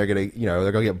Stranding and they're going to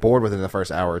they're going to get bored within the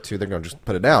first hour or two, they're going to just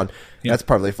put it down. Yeah. That's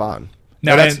perfectly fine.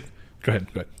 Now, go ahead.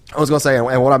 I was going to say,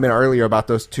 and what I meant earlier about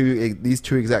these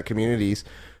two exact communities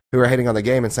who are hating on the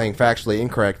game and saying factually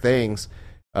incorrect things.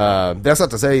 That's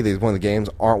not to say that one of the games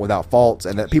aren't without faults,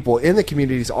 and that people in the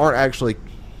communities aren't actually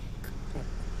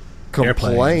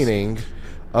complaining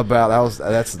about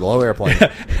that's the low airplane. They're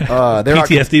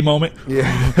PTSD moment.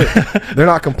 Yeah, they're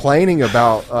not complaining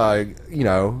about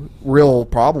real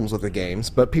problems with the games,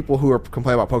 but people who are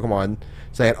complaining about Pokemon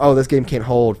saying, "Oh, this game can't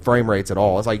hold frame rates at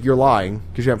all." It's like you're lying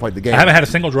because you haven't played the game. I haven't had a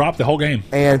single drop the whole game.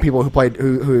 And people who played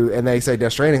and they say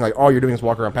Death Stranding, like all you're doing is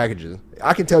walk around packages.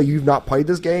 I can tell you've not played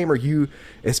this game, or you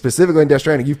specifically in Death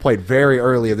Stranding, you've played very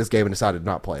early of this game and decided to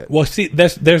not play it. Well, see,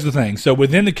 there's the thing. So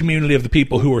within the community of the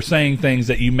people who are saying things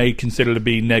that you may consider to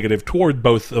be negative toward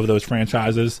both of those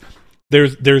franchises,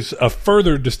 there's a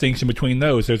further distinction between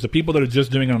those. There's the people that are just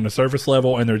doing it on the surface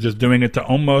level, and they're just doing it to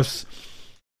almost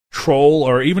troll,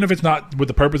 or even if it's not with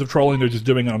the purpose of trolling, they're just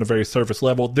doing it on a very surface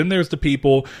level. Then there's the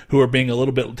people who are being a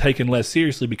little bit taken less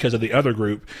seriously because of the other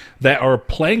group that are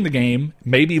playing the game,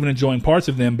 maybe even enjoying parts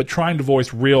of them, but trying to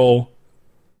voice real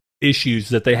issues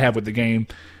that they have with the game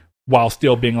while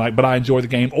still being like, but I enjoy the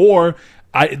game, or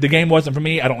the game wasn't for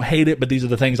me, I don't hate it, but these are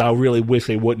the things I really wish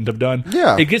they wouldn't have done.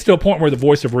 Yeah. It gets to a point where the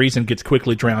voice of reason gets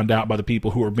quickly drowned out by the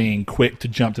people who are being quick to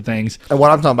jump to things. And what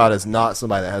I'm talking about is not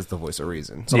somebody that has the voice of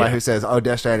reason. Somebody who says, "Oh,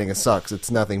 Death Stranding sucks. It's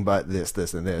nothing but this,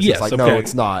 this, and this." Yes, it's like, okay. no,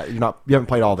 it's not. You haven't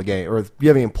played all the game, or you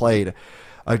haven't even played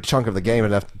a chunk of the game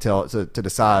enough to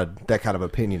decide that kind of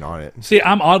opinion on it. See,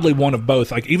 I'm oddly one of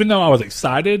both. Like, even though I was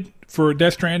excited for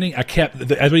Death Stranding, I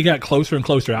kept, as we got closer and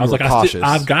closer, I was like,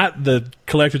 I've got the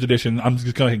collector's edition. I'm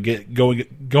just going to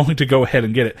go ahead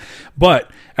and get it.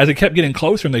 But as it kept getting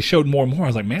closer and they showed more and more, I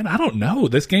was like, man, I don't know.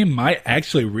 This game might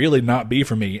actually really not be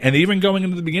for me. And even going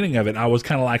into the beginning of it, I was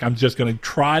kind of like, I'm just going to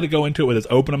try to go into it with as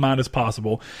open a mind as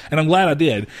possible. And I'm glad I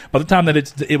did. By the time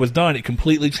that it was done, it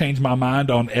completely changed my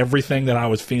mind on everything that I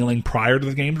was feeling prior to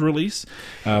the game's release.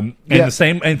 The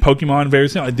same, and Pokemon, very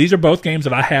similar. These are both games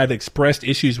that I had expressed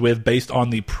issues with based on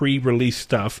the pre-release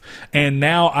stuff. And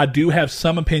now I do have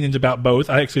some opinions about both.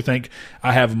 I actually think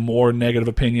I have more negative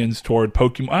opinions toward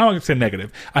Pokemon. I don't want to say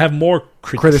negative. I have more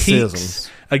criticisms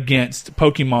against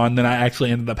Pokemon than I actually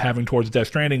ended up having towards Death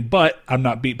Stranding, but I'm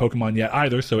not beat Pokemon yet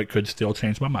either, so it could still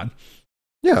change my mind.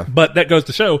 Yeah, but that goes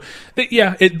to show that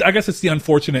I guess it's the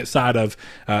unfortunate side of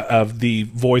the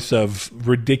voice of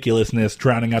ridiculousness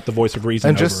drowning out the voice of reason.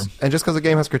 And just because a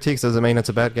game has critiques doesn't mean it's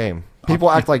a bad game. People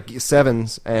act like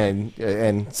 7s and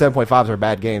 7.5s are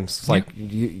bad games. It's like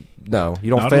you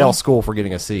don't fail school for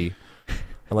getting a C.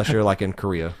 Unless you're like in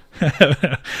Korea.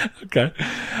 Okay.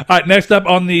 All right, next up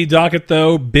on the docket,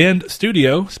 though, Bend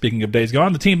Studio, speaking of Days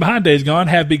Gone, the team behind Days Gone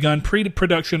have begun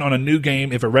pre-production on a new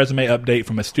game if a resume update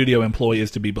from a studio employee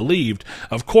is to be believed.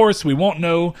 Of course, we won't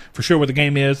know for sure what the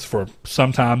game is for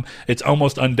some time. It's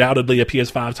almost undoubtedly a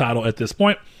PS5 title at this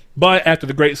point, but after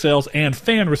the great sales and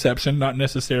fan reception, not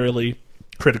necessarily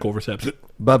critical reception.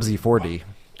 Bubsy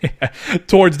 4D.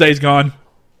 Towards Days Gone,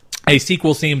 a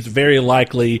sequel seems very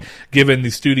likely, given the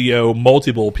studio,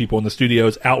 multiple people in the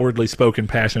studio's outwardly spoken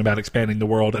passion about expanding the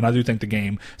world, and I do think the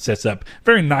game sets up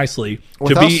very nicely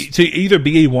to either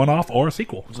be a one-off or a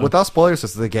sequel. So, without spoilers,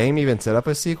 does the game even set up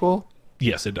a sequel?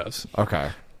 Yes, it does.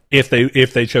 Okay. If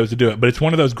they chose to do it, but it's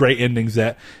one of those great endings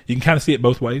that you can kind of see it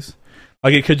both ways.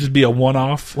 Like, it could just be a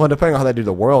one-off. Well, depending on how they do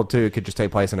the world too, it could just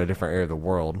take place in a different area of the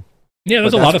world. Yeah,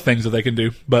 there's a lot of things that they can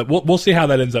do, but we'll see how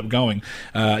that ends up going.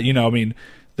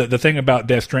 The thing about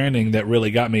Death Stranding that really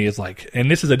got me is like,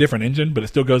 and this is a different engine, but it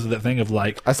still goes to that thing of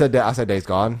like, I said Days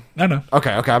Gone. I know.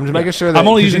 Okay. I'm just making sure that I'm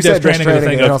only using Death Stranding as a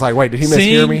thing. And I was like, wait, did he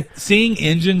mishear me? Seeing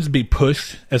engines be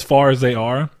pushed as far as they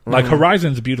are, like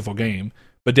Horizon's a beautiful game,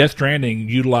 but Death Stranding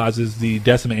utilizes the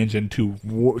Decima engine to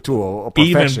a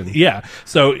perfection.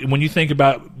 So when you think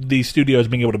about these studios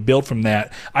being able to build from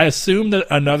that, I assume that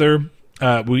another.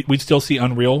 We'd still see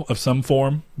Unreal of some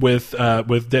form with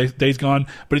Days Gone,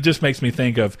 but it just makes me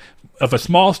think of if a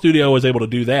small studio was able to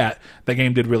do that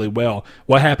game did really well.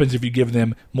 What happens if you give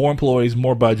them more employees,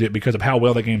 more budget because of how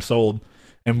well the game sold,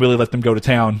 and really let them go to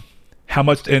town? how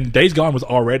much. And Days Gone was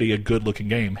already a good looking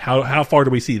game. How far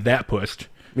do we see that pushed?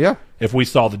 Yeah. If we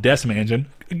saw the Decima engine,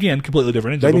 again, completely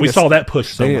different engine, but we saw that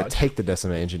pushed so much. They need much. to take the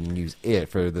Decima engine and use it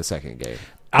for the second game.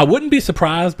 I wouldn't be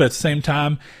surprised, but at the same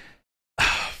time,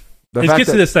 it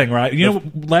gets to this thing, right? You know,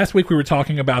 last week we were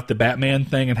talking about the Batman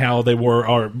thing and how they were,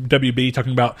 or WB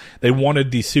talking about they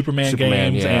wanted the Superman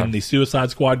games and the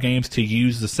Suicide Squad games to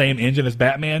use the same engine as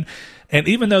Batman. And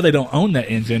even though they don't own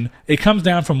that engine, it comes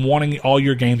down from wanting all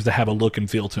your games to have a look and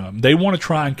feel to them. They want to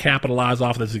try and capitalize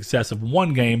off the success of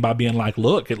one game by being like,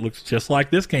 look, it looks just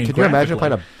like this game. Could you imagine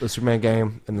playing a Superman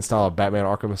game in the style of Batman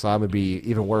Arkham Asylum would be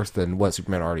even worse than what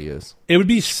Superman already is? It would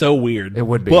be so weird. It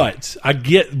would be. But I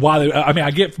get why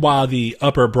the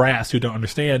upper brass who don't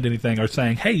understand anything are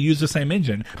saying, hey, use the same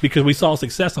engine because we saw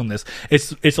success on this.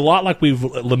 It's a lot like we've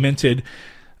lamented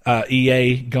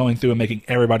EA going through and making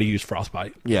everybody use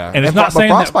Frostbite. Yeah, and it's not saying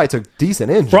Frostbite's a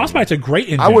decent engine. Frostbite's a great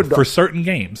engine for certain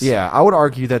games. Yeah, I would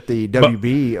argue that the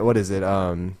WB, what is it?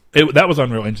 That was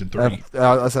Unreal Engine 3.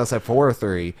 I said 4 or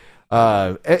 3.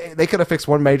 They could have fixed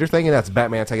one major thing, and that's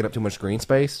Batman taking up too much screen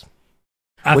space.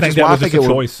 I think that was just a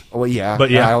choice. Well, yeah, but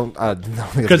yeah,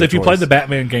 because if you play the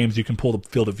Batman games, you can pull the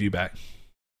field of view back.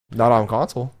 Not on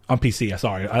console. On PC,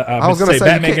 sorry. I was going to say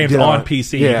Batman games on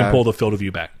PC, you can pull the field of view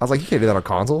back. I was like, you can't do that on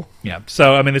console. Yeah.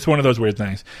 So, I mean, it's one of those weird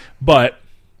things. But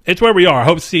it's where we are. I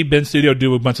hope to see Ben Studio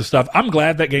do a bunch of stuff. I'm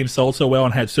glad that game sold so well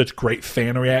and had such great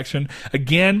fan reaction.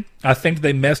 Again, I think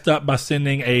they messed up by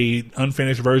sending a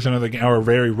unfinished version of the game, or a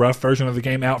very rough version of the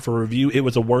game out for review. It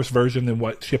was a worse version than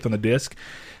what shipped on the disc.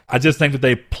 I just think that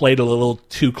they played a little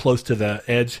too close to the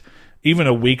edge. Even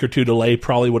a week or two delay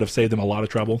probably would have saved them a lot of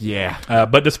trouble. Yeah.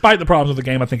 But despite the problems with the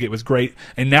game, I think it was great.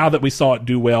 And now that we saw it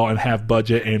do well and have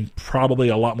budget and probably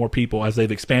a lot more people as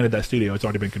they've expanded that studio, it's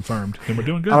already been confirmed. And we're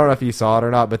doing good. I don't know if you saw it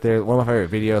or not, but one of my favorite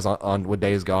videos on What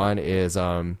Days Gone is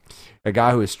a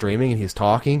guy who is streaming and he's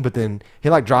talking, but then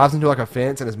he drives into a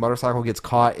fence and his motorcycle gets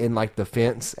caught in the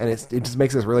fence, and it just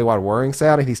makes this really loud whirring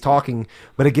sound, and he's talking,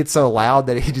 but it gets so loud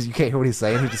that you can't hear what he's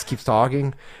saying. He just keeps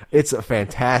talking. It's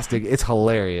fantastic. It's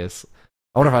hilarious.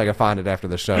 I wonder if I can find it after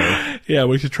the show. Yeah,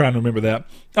 we should try and remember that.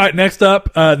 All right, next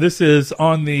up, this is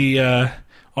on the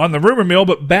rumor mill,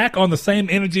 but back on the same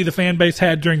energy the fan base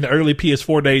had during the early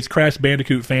PS4 days, Crash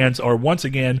Bandicoot fans are once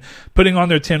again putting on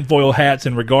their tinfoil hats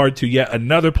in regard to yet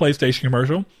another PlayStation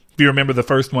commercial. If you remember, the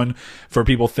first one for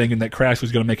people thinking that Crash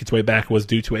was going to make its way back was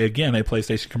due to, a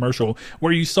PlayStation commercial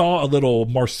where you saw a little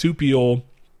marsupial,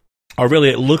 or really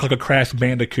it looked like a Crash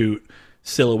Bandicoot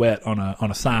silhouette on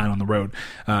a sign on the road.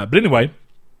 But anyway,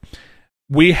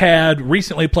 we had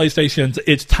recently PlayStation's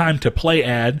It's Time to Play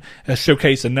ad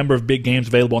showcased a number of big games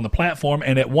available on the platform,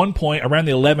 and at one point, around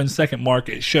the 11-second mark,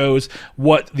 it shows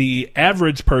what the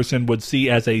average person would see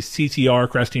as a CTR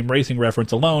Crash Team Racing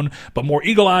reference alone, but more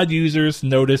eagle-eyed users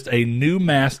noticed a new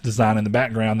mask design in the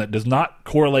background that does not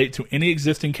correlate to any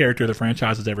existing character the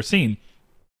franchise has ever seen.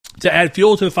 To add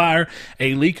fuel to the fire,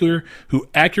 a leaker who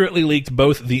accurately leaked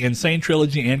both the Insane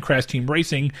Trilogy and Crash Team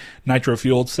Racing Nitro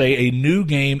Fueled say a new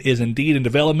game is indeed in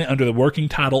development under the working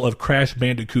title of Crash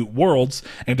Bandicoot Worlds,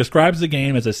 and describes the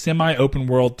game as a semi-open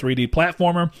world 3D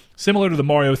platformer similar to the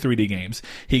Mario 3D games.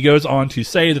 He goes on to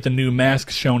say that the new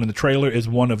mask shown in the trailer is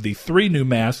one of the 3 new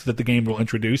masks that the game will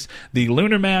introduce: the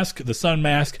Lunar Mask, the Sun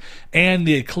Mask, and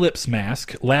the Eclipse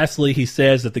Mask. Lastly, he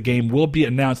says that the game will be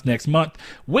announced next month,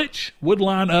 which would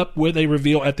line up with a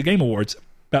reveal at the Game Awards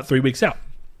about 3 weeks out.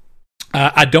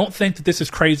 I don't think that this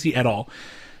is crazy at all.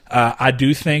 I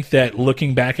do think that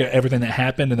looking back at everything that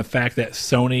happened and the fact that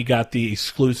Sony got the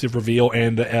exclusive reveal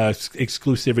and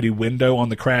exclusivity window on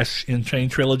the Crash Insane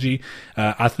Trilogy,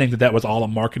 I think that was all a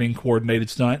marketing coordinated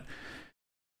stunt.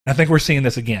 I think we're seeing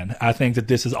this again. I think that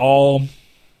this is all...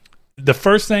 The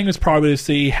first thing is probably to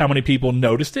see how many people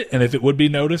noticed it, and if it would be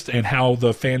noticed, and how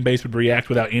the fan base would react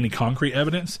without any concrete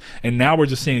evidence. And now we're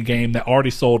just seeing a game that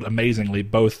already sold amazingly,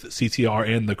 both CTR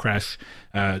and the Crash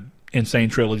Insane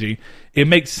Trilogy. It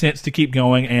makes sense to keep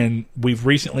going, and we've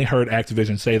recently heard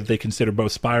Activision say that they consider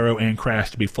both Spyro and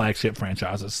Crash to be flagship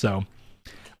franchises. So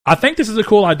I think this is a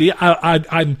cool idea.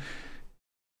 I'm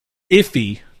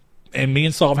iffy, and me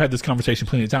and Saul have had this conversation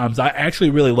plenty of times. I actually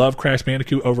really love Crash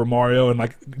Bandicoot over Mario,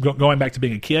 and going back to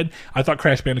being a kid, I thought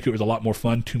Crash Bandicoot was a lot more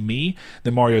fun to me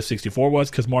than Mario 64 was,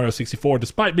 because Mario 64,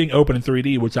 despite being open in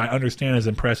 3D, which I understand is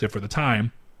impressive for the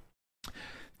time,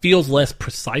 feels less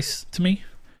precise to me.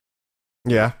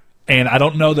 Yeah. And I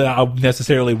don't know that I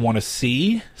necessarily want to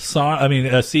see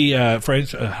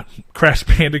Crash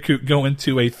Bandicoot go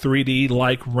into a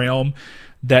 3D-like realm.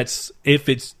 That's if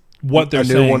it's what they're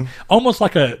saying. Almost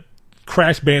like a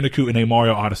Crash Bandicoot in a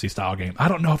Mario Odyssey style game. I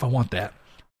don't know if I want that.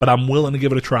 but I'm willing to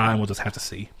give it a try, and we'll just have to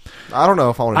see. I don't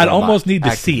know if I want to. I'd almost need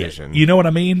to see it. You know what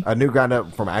I mean? A new ground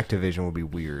up from Activision would be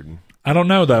weird. I don't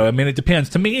know, though. I mean, it depends.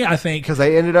 To me, I think... Because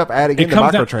they ended up adding in the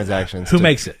microtransactions. Who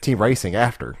makes it? Team Racing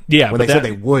after. Yeah. When they said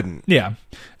they wouldn't. Yeah.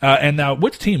 And now,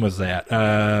 which team was that?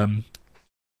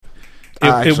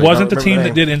 It wasn't the team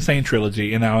that did Insane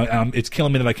Trilogy, and now it's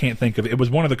killing me that I can't think of it. It was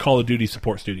one of the Call of Duty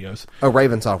support studios. Oh,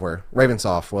 Raven Software.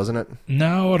 Ravensoft, wasn't it?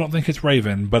 No, I don't think it's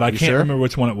Raven, but I can't remember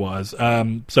which one it was,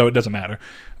 so it doesn't matter.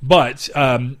 But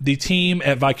the team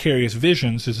at Vicarious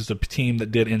Visions, this is a team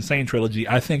that did Insane Trilogy,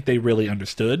 I think they really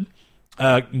understood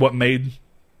what made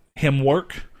him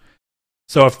work.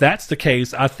 So if that's the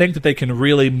case, I think that they can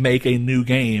really make a new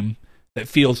game that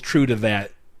feels true to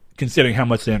that, considering how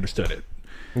much they understood it.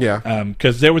 Yeah,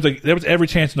 because there was every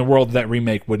chance in the world that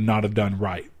remake would not have done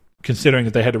right, considering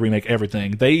that they had to remake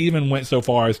everything. They even went so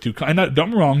far as to, and don't get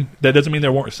me wrong, that doesn't mean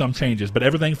there weren't some changes, but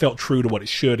everything felt true to what it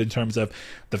should in terms of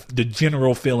the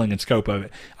general feeling and scope of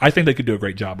it. I think they could do a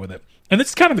great job with it. And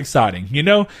it's kind of exciting, you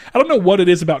know. I don't know what it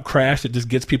is about Crash that just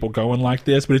gets people going like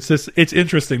this, but it's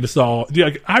interesting to saw.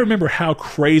 I remember how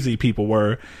crazy people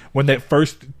were when that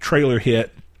first trailer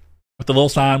hit with the little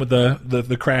sign with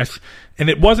the Crash, and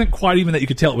it wasn't quite even that you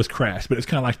could tell it was Crash, but it's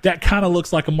kind of like that. Kind of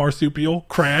looks like a marsupial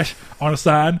Crash on a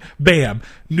sign. Bam,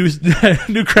 new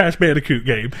Crash Bandicoot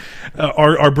game,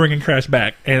 are bringing Crash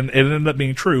back, and it ended up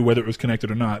being true whether it was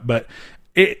connected or not. But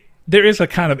there is a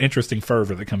kind of interesting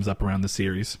fervor that comes up around the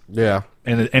series. Yeah.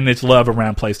 And its love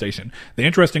around PlayStation. The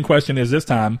interesting question is this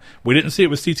time, we didn't see it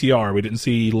with CTR. We didn't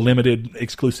see limited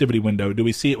exclusivity window. Do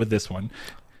we see it with this one?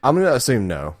 I'm going to assume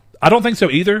no. I don't think so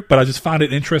either, but I just find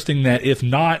it interesting that if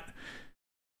not,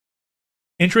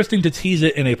 interesting to tease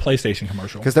it in a PlayStation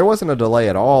commercial. Because there wasn't a delay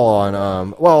at all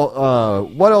on,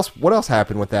 what else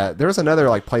happened with that? There was another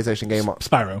like PlayStation game.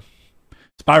 Spyro.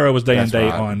 Spyro was day and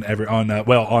date on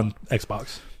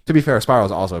Xbox. To be fair,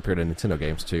 Spyro's also appeared in Nintendo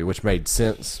games too, which made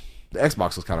sense. The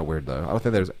Xbox was kind of weird though. I don't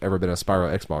think there's ever been a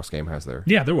Spyro Xbox game, has there?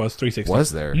 Yeah, there was 360.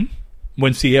 Was there? Mm-hmm.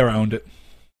 When Sierra owned it.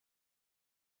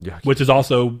 Yeah. Which is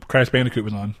also Crash Bandicoot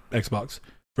was on Xbox.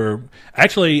 For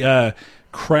actually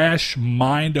Crash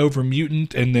Mind Over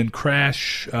Mutant, and then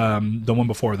Crash the one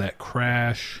before that,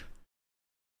 Crash,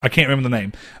 I can't remember the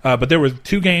name. But there were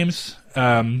two games,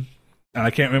 and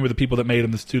I can't remember the people that made them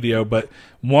in the studio, but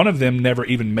one of them never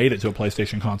even made it to a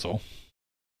PlayStation console.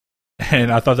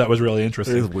 And I thought that was really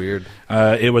interesting. It is weird.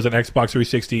 It was an Xbox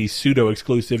 360 pseudo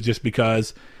exclusive just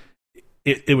because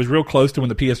it was real close to when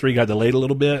the PS3 got delayed a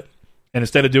little bit. And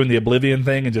instead of doing the Oblivion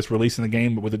thing and just releasing the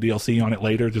game but with a DLC on it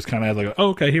later, just kind of like,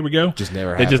 oh, okay, here we go. Just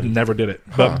never They happened. just never did it.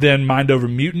 But then Mind Over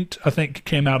Mutant, I think,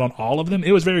 came out on all of them.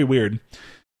 It was very weird.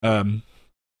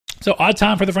 So odd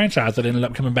time for the franchise that ended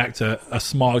up coming back to a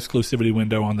small exclusivity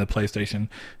window on the PlayStation.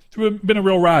 It's been a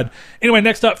real ride. Anyway,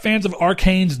 next up, fans of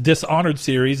Arcane's Dishonored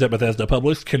series that Bethesda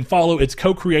published can follow its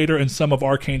co-creator and some of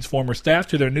Arcane's former staff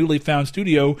to their newly found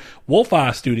studio,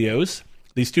 Wolfeye Studios.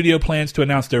 The studio plans to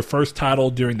announce their first title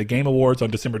during the Game Awards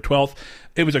on December 12th.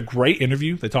 It was a great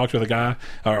interview. They talked with with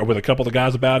a couple of the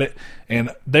guys about it, and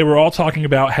they were all talking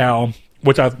about how,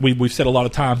 which we've said a lot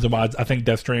of times, and why I think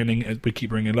Death Stranding, we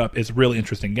keep bringing it up, is a really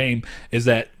interesting game, is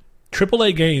that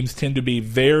AAA games tend to be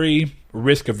very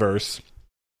risk-averse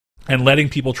and letting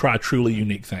people try truly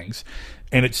unique things.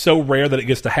 And it's so rare that it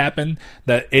gets to happen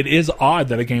that it is odd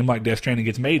that a game like Death Stranding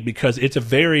gets made, because it's a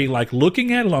very, like,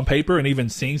 looking at it on paper and even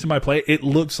seeing somebody play it, it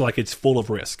looks like it's full of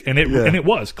risk. And it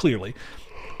was, clearly.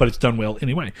 But it's done well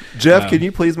anyway. Jeff, can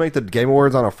you please make the Game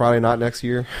Awards on a Friday night next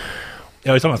year?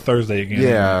 Oh, it's on a Thursday again.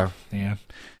 Yeah.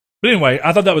 But anyway,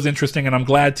 I thought that was interesting, and I'm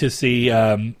glad to see...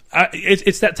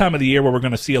 it's that time of the year where we're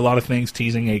going to see a lot of things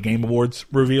teasing a Game Awards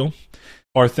reveal,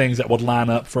 or things that would line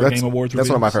up for a Game Awards reveal. That's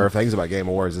one of my favorite things about Game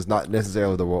Awards. Is not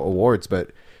necessarily the awards,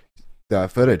 but the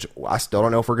footage. I still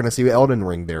don't know if we're going to see Elden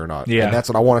Ring there or not. Yeah. And that's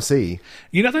what I want to see.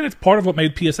 You know, I think it's part of what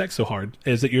made PSX so hard,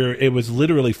 is that it was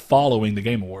literally following the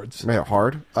Game Awards. Made it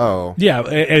hard? Oh. Yeah,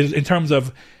 in terms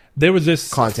of, there was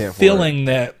this content feeling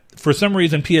that for some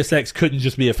reason PSX couldn't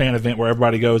just be a fan event where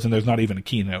everybody goes and there's not even a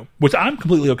keynote, which I'm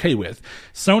completely okay with.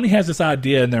 Sony has this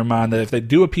idea in their mind that if they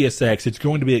do a PSX, it's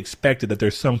going to be expected that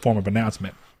there's some form of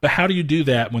announcement. But how do you do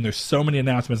that when there's so many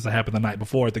announcements that happen the night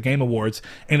before at the Game Awards,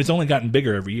 and it's only gotten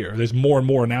bigger every year? There's more and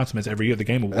more announcements every year at the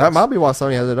Game Awards. That might be why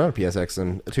Sony hasn't done a PSX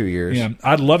in 2 years. Yeah,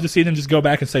 I'd love to see them just go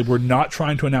back and say, we're not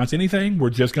trying to announce anything.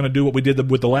 We're just going to do what we did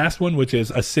with the last one, which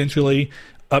is essentially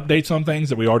updates on things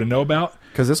that we already know about.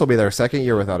 Because this will be their second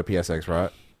year without a PSX, right?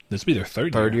 This will be their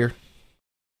third year.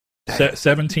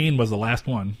 17 was the last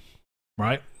one,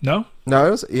 right? No? No,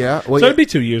 it was, yeah. Well, so it'd be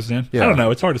 2 years then. Yeah. I don't know.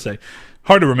 It's hard to say.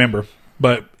 Hard to remember.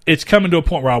 But it's coming to a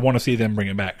point where I want to see them bring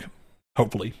it back.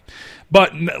 Hopefully.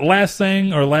 But last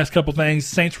couple things,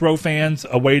 Saints Row fans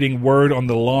awaiting word on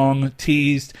the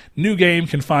long-teased new game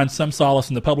can find some solace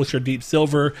in the publisher Deep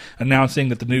Silver announcing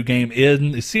that the new game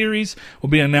in the series will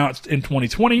be announced in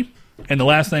 2020. And the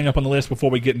last thing up on the list before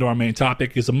we get into our main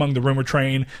topic is among the rumor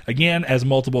train. Again, as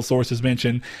multiple sources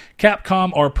mentioned,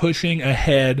 Capcom are pushing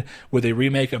ahead with a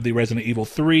remake of the Resident Evil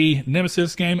 3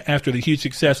 Nemesis game after the huge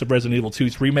success of Resident Evil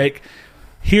 2's remake.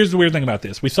 Here's the weird thing about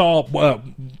this. We saw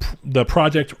the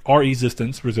Project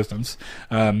Resistance,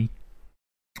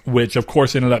 which of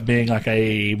course ended up being like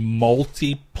a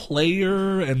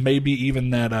multiplayer and maybe even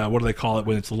that, what do they call it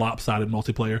when it's lopsided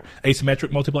multiplayer?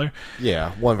 Asymmetric multiplayer?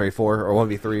 Yeah, 1v4 or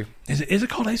 1v3. Is it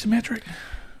called asymmetric?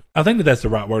 I think that's the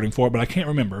right wording for it, but I can't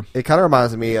remember. It kind of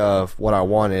reminds me of what I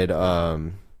wanted.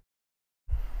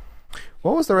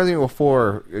 What was the Resident Evil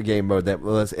 4 game mode that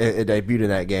was it debuted in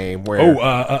that game?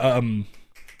 Where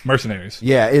Mercenaries.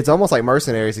 Yeah, it's almost like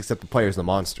Mercenaries, except the player's the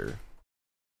monster.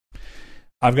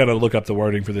 I've got to look up the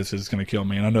wording for this. It's going to kill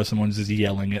me. And I know someone's just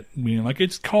yelling at me, like,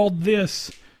 it's called this.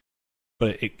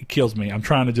 But it kills me. I'm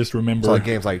trying to just remember. So like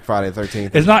games like Friday the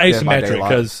 13th. It's not asymmetric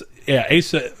because,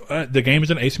 the game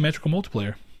is an asymmetrical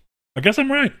multiplayer. I guess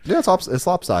I'm right. Yeah, it's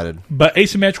lopsided. But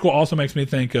asymmetrical also makes me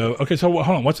think of, okay, so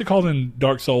hold on. What's it called in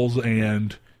Dark Souls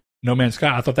and No Man's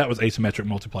Sky? I thought that was asymmetric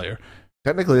multiplayer.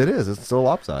 Technically it is. It's still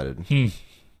lopsided.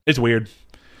 It's weird.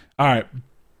 All right.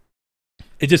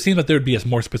 It just seemed like there would be a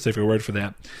more specific word for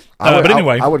that. But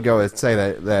anyway. I would go and say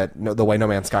that the way No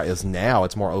Man's Sky is now,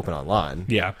 it's more open online.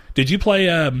 Yeah. Did you play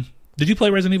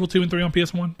Resident Evil 2 and 3 on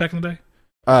PS1 back in the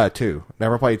day? 2.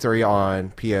 Never played 3 on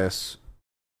PS1,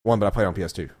 but I played on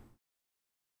PS2.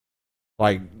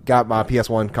 Like, got my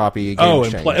PS1 copy. Oh,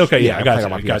 and play. Okay, yeah, I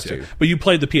got you. Got you. But you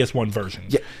played the PS1 version.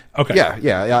 Yeah. Okay. Yeah.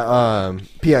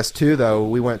 PS2 though,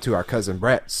 we went to our cousin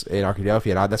Brett's in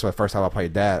Arkadelphia, and that's the first time I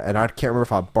played that. And I can't remember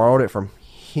if I borrowed it from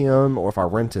him or if I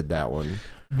rented that one.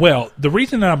 Well, the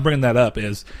reason that I'm bringing that up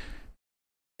is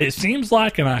it seems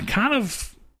like, and I kind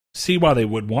of see why they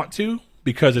would want to,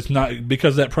 because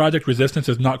that Project Resistance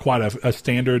is not quite a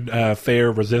standard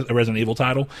fair Resident Evil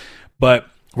title, but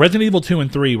Resident Evil 2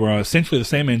 and 3 were essentially the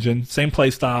same engine, same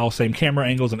play style, same camera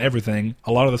angles and everything,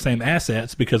 a lot of the same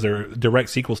assets because they're direct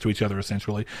sequels to each other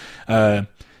essentially. And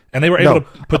they were able to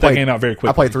put that game out very quickly.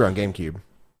 I played 3 on GameCube.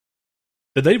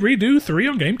 Did they redo 3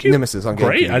 on GameCube? Nemesis on GameCube.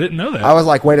 Great, I didn't know that. I was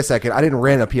like, wait a second, I didn't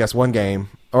rent a PS1 game,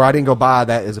 or I didn't go buy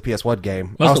that as a PS1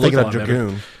 game. I was thinking of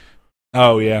Dragoon.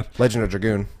 Oh, yeah. Legend of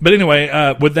Dragoon. But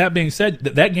anyway, with that being said,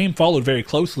 that game followed very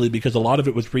closely because a lot of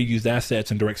it was reused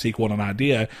assets and direct sequel and an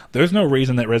idea. There's no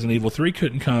reason that Resident Evil 3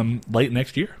 couldn't come late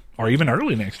next year or even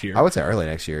early next year. I would say early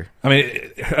next year. I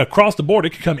mean, across the board,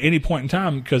 it could come any point in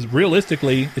time because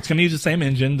realistically, it's going to use the same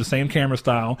engine, the same camera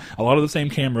style, a lot of the same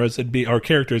cameras,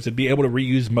 characters. It'd be able to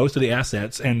reuse most of the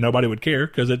assets and nobody would care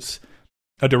because it's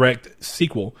a direct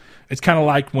sequel. It's kind of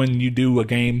like when you do a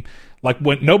game... Like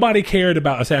when nobody cared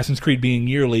about Assassin's Creed being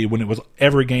yearly when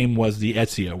every game was the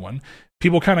Ezio one.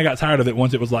 People kind of got tired of it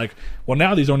once it was like, well,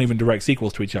 now these aren't even direct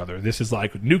sequels to each other. This is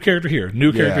like new character here,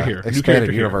 new character here, new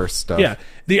character here. Universe stuff. Yeah.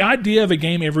 The idea of a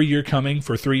game every year coming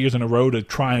for 3 years in a row to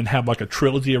try and have like a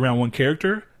trilogy around one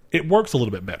character, it works a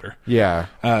little bit better. Yeah.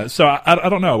 So I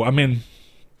don't know. I mean,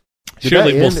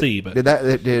 surely we'll see. But did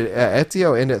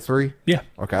Ezio end at 3? Yeah.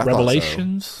 Okay. I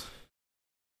Revelations.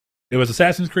 It was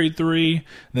Assassin's Creed 3,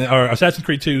 or Assassin's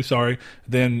Creed 2, sorry,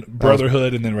 then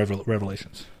Brotherhood, and then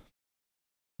Revelations.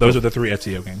 Those are the 3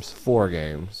 Ezio games. 4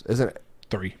 games. Isn't it?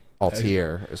 3.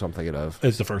 Altair is what I'm thinking of.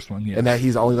 It's the first one, yeah. And that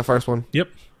he's only the first one?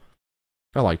 Yep.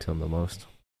 I liked him the most.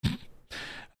 I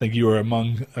think you were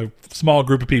among a small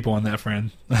group of people in that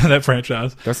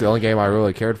franchise. That's the only game I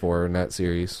really cared for in that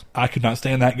series. I could not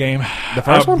stand that game. The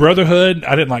first one? Brotherhood,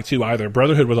 I didn't like 2 either.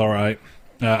 Brotherhood was all right.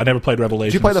 I never played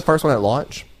Revelations. Did you play the first one at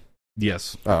launch?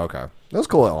 Yes. Oh, okay. That was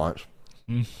cool at launch.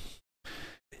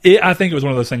 I think it was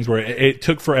one of those things where it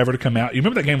took forever to come out. You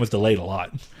remember that game was delayed a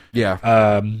lot.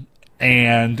 Yeah.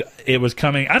 And it was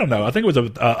coming, I don't know, I think it was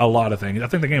a lot of things. I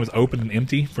think the game was open and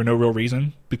empty for no real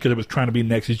reason because it was trying to be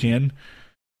next gen.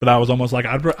 But I was almost like,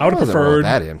 I would have preferred...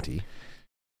 that empty.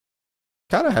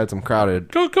 Kind of had some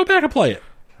crowded... Go back and play it.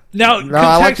 Now,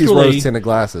 I like these rose-tinted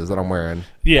glasses that I'm wearing.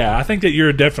 Yeah, I think that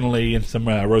you're definitely in some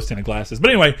rose-tinted glasses. But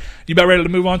anyway, you about ready to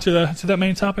move on to that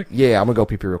main topic? Yeah, I'm gonna go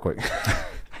pee real quick.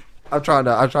 I'm trying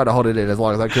to hold it in as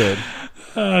long as I could.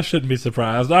 I shouldn't be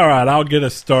surprised. All right, I'll get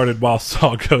us started while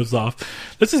Saul goes off.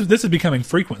 This is becoming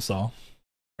frequent, Saul.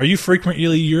 Are you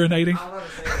frequently urinating? I'm not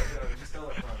saying it, just tell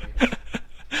it from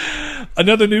me.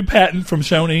 Another new patent from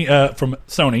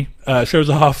Sony shows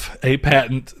off a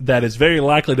patent that is very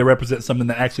likely to represent something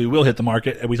that actually will hit the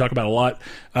market. And we talk about a lot.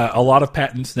 A lot of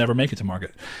patents never make it to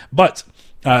market, but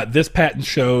this patent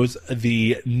shows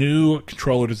the new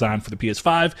controller design for the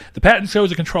PS5. The patent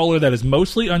shows a controller that is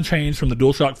mostly unchanged from the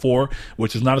DualShock 4,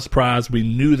 which is not a surprise. We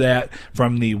knew that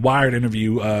from the Wired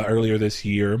interview earlier this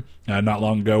year, not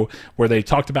long ago, where they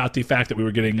talked about the fact that we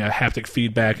were getting haptic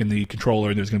feedback in the controller,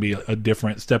 and there's going to be a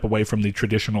different step away from the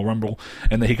traditional Rumble,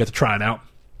 and that he got to try it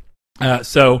out.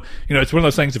 So, it's one of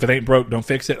those things, if it ain't broke, don't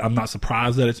fix it. I'm not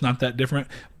surprised that it's not that different,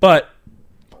 but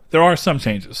there are some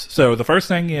changes. So the first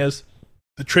thing is,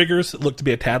 the triggers look to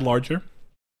be a tad larger.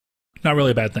 Not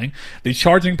really a bad thing. The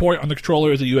charging port on the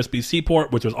controller is a USB-C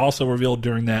port, which was also revealed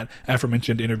during that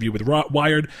aforementioned interview with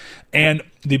Wired. And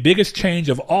the biggest change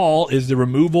of all is the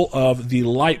removal of the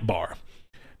light bar.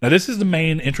 Now, this is the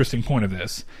main interesting point of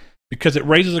this, because it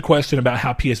raises a question about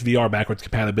how PSVR backwards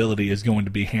compatibility is going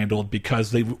to be handled,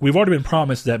 because we've already been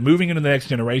promised that moving into the next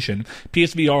generation,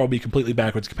 PSVR will be completely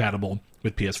backwards compatible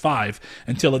with PS5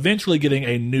 until eventually getting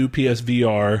a new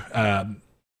PSVR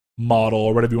model,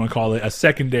 or whatever you want to call it, a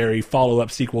secondary follow-up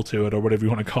sequel to it, or whatever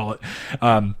you want to call it,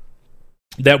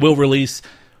 that will release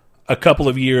a couple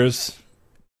of years,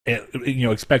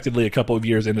 expectedly a couple of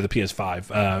years into the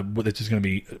PS5, which is going to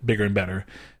be bigger and better.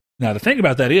 Now, the thing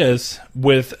about that is,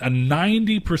 with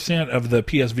 90% of the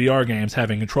PSVR games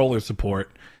having controller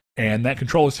support, and that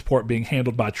controller support being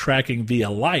handled by tracking via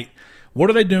light,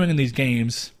 what are they doing in these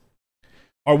games,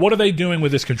 or what are they doing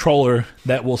with this controller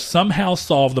that will somehow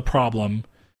solve the problem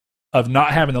of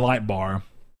not having the light bar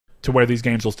to where these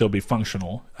games will still be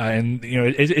functional?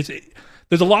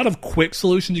 There's a lot of quick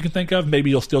solutions you can think of. Maybe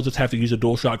you'll still just have to use a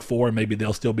DualShock 4, and maybe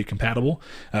they'll still be compatible,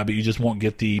 but you just won't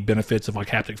get the benefits of like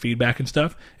haptic feedback and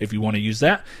stuff if you want to use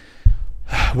that,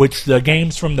 which the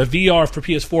games from the VR for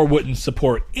PS4 wouldn't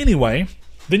support anyway.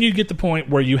 Then you get the point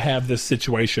where you have this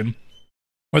situation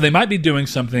where they might be doing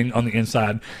something on the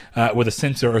inside with a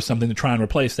sensor or something to try and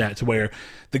replace that, to where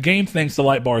the game thinks the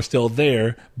light bar is still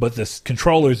there, but the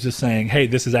controller is just saying, hey,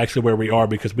 this is actually where we are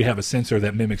because we have a sensor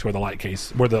that mimics where the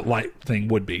light thing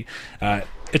would be.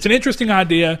 It's an interesting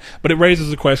idea, but it raises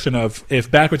the question of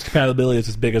if backwards compatibility is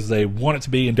as big as they want it to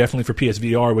be, and definitely for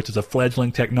PSVR, which is a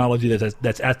fledgling technology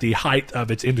that's at the height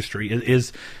of its industry, it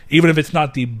is, even if it's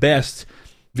not the best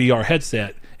VR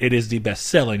headset, it is the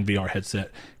best-selling VR headset.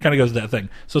 Kind of goes to that thing.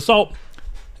 So, Salt,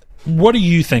 what do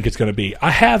you think it's going to be? I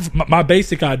have my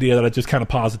basic idea that I just kind of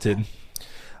posited.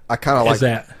 I kind of like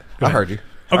that. I heard you.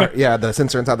 Okay. Yeah, the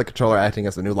sensor inside the controller acting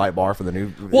as the new light bar for the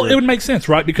new... Well, it would make sense,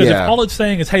 right? Because if all it's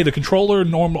saying is, hey, the controller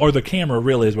or the camera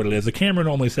really is what it is. The camera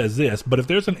normally says this, but if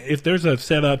there's a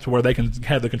setup to where they can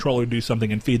have the controller do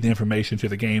something and feed the information to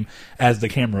the game as the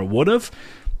camera would have,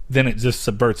 then it just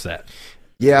subverts that.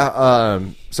 Yeah,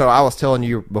 so I was telling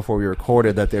you before we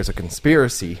recorded that there's a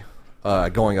conspiracy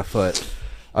going afoot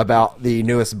about the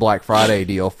newest Black Friday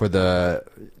deal for the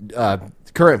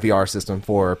current VR system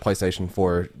for PlayStation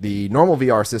 4. The normal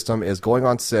VR system is going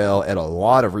on sale at a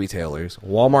lot of retailers,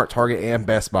 Walmart, Target, and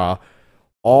Best Buy,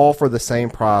 all for the same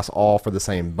price, all for the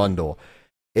same bundle.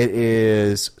 It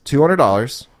is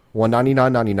 $200,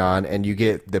 $199.99, and you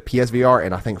get the PSVR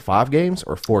and I think 5 games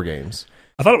or 4 games.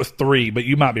 I thought it was 3, but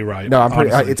you might be right. No, I'm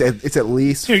pretty. It's at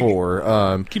least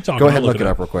 4. Keep talking. Go ahead and look it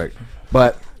up real quick.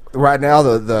 But right now,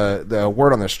 the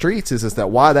word on the streets is that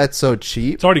why that's so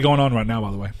cheap. It's already going on right now, by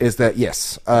the way. Is that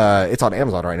yes? It's on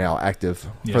Amazon right now, active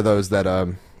for those that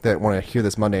want to hear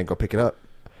this Monday and go pick it up.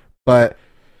 But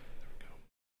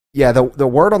yeah, the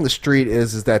word on the street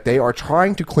is that they are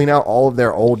trying to clean out all of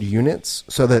their old units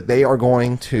so that they are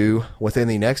going to, within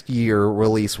the next year,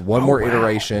 release one more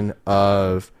iteration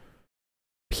of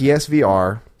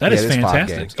PSVR. That is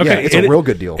fantastic. Okay, yeah, it's a real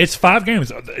good deal. It's 5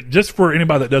 games. Just for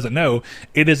anybody that doesn't know,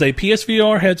 it is a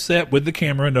PSVR headset with the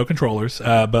camera, no controllers,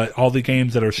 but all the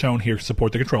games that are shown here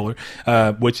support the controller,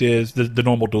 which is the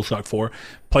normal DualShock 4.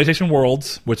 PlayStation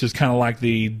Worlds, which is kind of like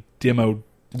the demo.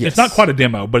 Yes. It's not quite a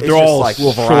demo, but they're all like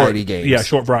little variety games. Yeah,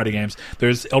 short variety games.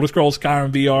 There's Elder Scrolls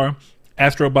Skyrim VR,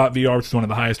 Astrobot VR, which is one of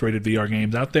the highest rated VR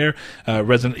games out there.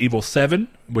 Resident Evil 7,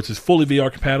 which is fully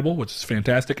VR compatible, which is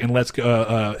fantastic. And Let's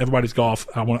Go, Everybody's Golf.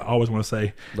 I always want to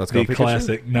say Let's the Go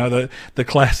classic. No, the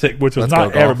classic, which was Let's not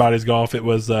Go Golf. Everybody's Golf. It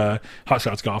was Hot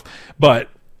Shots Golf. But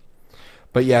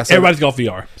yeah, so Everybody's Golf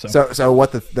VR. So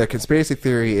what the conspiracy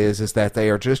theory is that they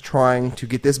are just trying to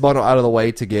get this bundle out of the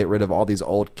way to get rid of all these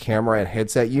old camera and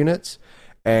headset units,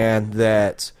 and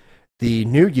that the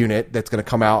new unit that's going to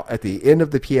come out at the end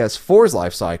of the PS4's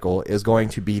life cycle is going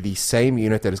to be the same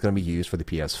unit that is going to be used for the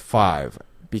PS5,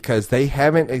 because they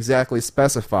haven't exactly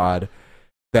specified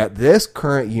that this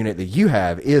current unit that you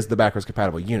have is the backwards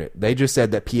compatible unit. They just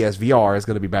said that PSVR is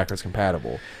going to be backwards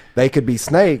compatible. They could be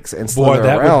snakes and slither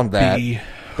around that.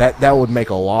 That would make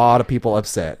a lot of people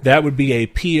upset. That would be a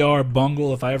PR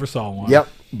bungle if I ever saw one. Yep,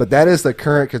 but that is the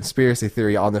current conspiracy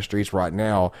theory on the streets right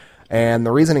now. And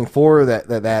the reasoning for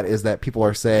that is that people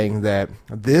are saying that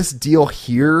this deal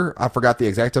here, I forgot the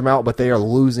exact amount, but they are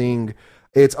losing.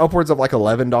 It's upwards of like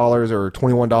 $11 or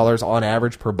 $21 on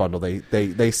average per bundle.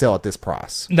 They sell at this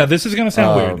price. Now, this is going to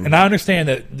sound weird, and I understand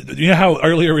that. You know how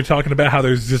earlier we were talking about how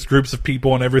there's just groups of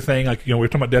people and everything. Like, you know, we were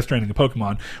talking about Death Stranding and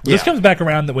Pokemon. Well, this comes back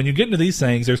around that when you get into these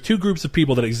things, there's two groups of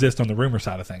people that exist on the rumor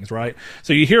side of things, right?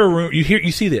 So you hear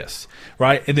you see this,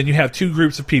 right, and then you have two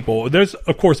groups of people. There's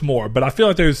of course more, but I feel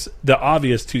like there's the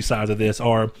obvious two sides of this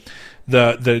are.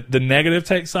 The negative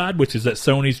take side, which is that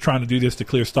Sony's trying to do this to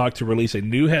clear stock to release a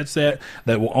new headset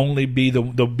that will only be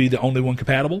the only one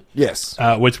compatible. Yes,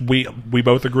 which we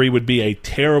both agree would be a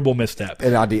terrible misstep,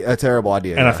 a terrible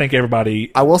idea. And I think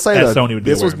everybody, I will say that Sony would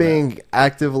be this was being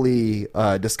actively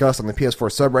discussed on the PS4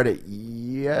 subreddit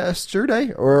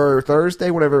yesterday or Thursday,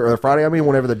 or Friday. I mean,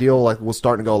 whenever the deal was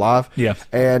starting to go live. Yeah,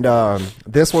 and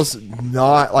this was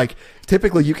not like.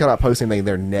 Typically, you cannot post anything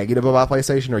they're negative about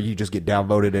PlayStation, or you just get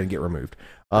downvoted and get removed.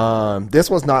 This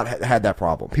was not had that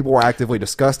problem. People were actively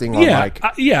discussing.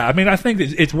 I mean, I think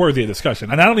it's worthy of discussion,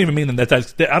 and I don't even mean that's.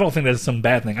 I don't think that's some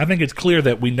bad thing. I think it's clear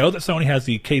that we know that Sony has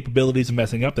the capabilities of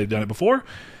messing up. They've done it before.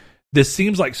 This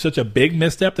seems like such a big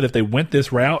misstep that if they went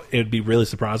this route, it'd be really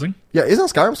surprising. Yeah, isn't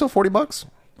Skyrim still $40?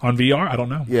 On VR, I don't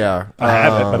know. Yeah, I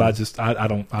have it, but I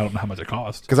don't know how much it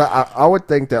costs. Because I would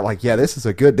think that this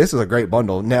is a great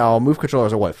bundle. Now, Move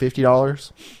controllers are what,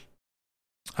 $50?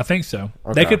 I think so.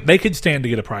 Okay. They could stand to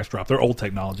get a price drop. They're old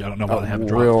technology. I don't know why they haven't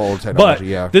dropped. Real old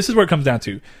technology. But this is where it comes down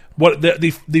to. What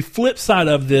the flip side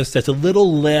of this that's a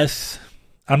little less.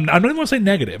 I don't even want to say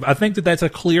negative. I think that's a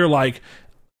clear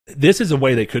this is a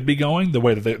way they could be going, the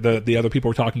way that the other people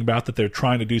were talking about, that they're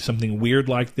trying to do something weird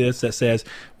like this that says,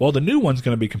 well, the new one's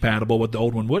going to be compatible, but the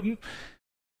old one wouldn't.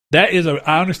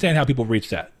 I understand how people reach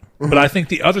that. Mm-hmm. But I think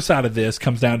the other side of this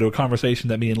comes down to a conversation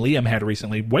that me and Liam had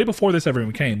recently, way before this ever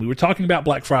even came. We were talking about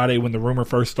Black Friday when the rumor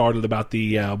first started about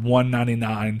the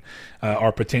 $199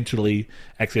 or potentially,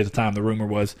 actually at the time the rumor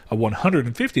was a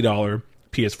 $150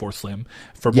 PS4 Slim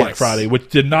for Black Friday, which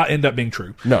did not end up being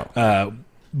true. No.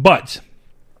 But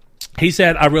he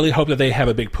said, I really hope that they have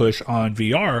a big push on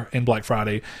VR in Black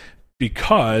Friday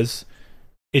because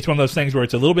it's one of those things where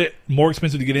it's a little bit more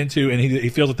expensive to get into, and he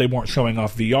feels that they weren't showing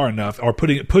off VR enough or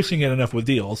pushing it enough with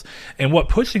deals. And what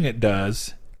pushing it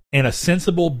does in a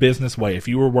sensible business way, if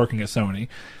you were working at Sony,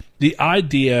 the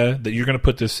idea that you're going to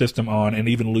put this system on and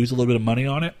even lose a little bit of money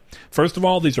on it, first of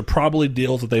all, these are probably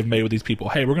deals that they've made with these people.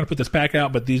 Hey, we're going to put this pack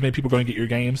out, but these many people are going to get your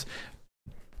games.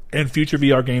 And future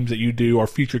VR games that you do, or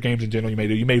future games in general you may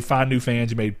do, you may find new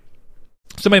fans.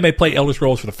 Somebody may play Elder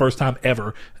Scrolls for the first time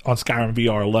ever on Skyrim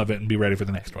VR, love it, and be ready for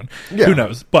the next one. Yeah. Who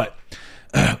knows? But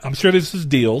I'm sure this is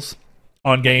deals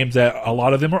on games that a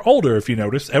lot of them are older, if you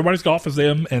notice. Everybody's Golf is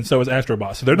them, and so is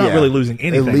Astrobot. So they're not really losing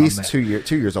anything. At least on that.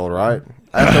 2 years old, right?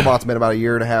 Astrobot's been about a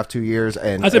year and a half, 2 years.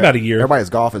 And I'd say about a year. Everybody's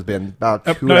Golf has been about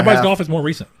 2 No, everybody's Golf is more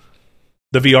recent.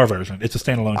 The VR version. It's a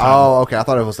standalone title. Oh, okay. I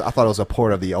thought it was a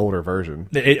port of the older version.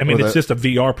 It's just a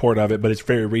VR port of it, but it's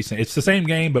very recent. It's the same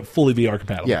game, but fully VR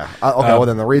compatible. Yeah. Okay. Well,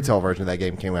 then the retail version of that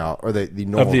game came out, or the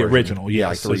normal of the version, original. Yeah,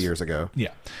 like 3 years ago.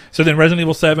 Yeah. So then Resident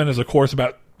Evil 7 is, of course,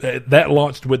 about that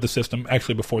launched with the system,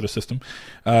 actually before the system,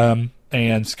 and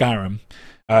Skyrim.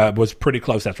 Was pretty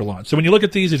close after launch. So when you look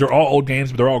at these are all old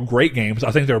games, but they're all great games.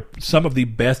 I think they're some of the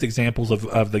best examples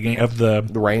of the game of the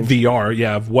range.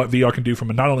 VR, of what VR can do from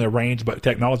not only a range but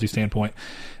technology standpoint.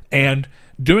 And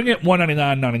doing it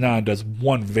 $199.99 does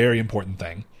one very important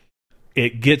thing.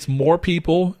 It gets more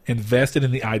people invested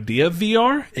in the idea of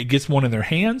VR. It gets one in their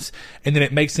hands, and then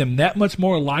it makes them that much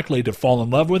more likely to fall in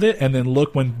love with it. And then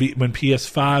look when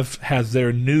PS5 has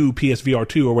their new PSVR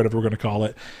 2 or whatever we're going to call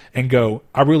it, and go,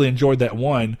 I really enjoyed that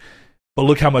one, but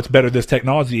look how much better this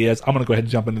technology is. I'm going to go ahead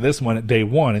and jump into this one at day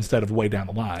one instead of way down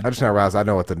the line. I just now realized I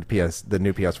know what the new PSVR is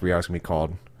going to be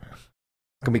called.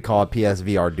 It's going to be called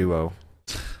PSVR Duo.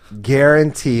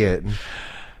 Guarantee it.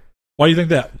 Why do you think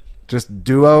that? Just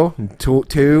Duo,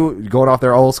 two, going off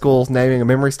their old school naming of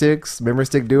memory stick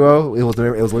Duo. It was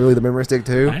literally the memory stick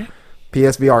 2. Right.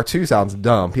 PSVR 2 sounds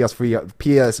dumb.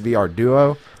 PSVR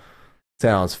Duo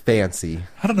sounds fancy.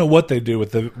 I don't know what they do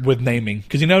with naming,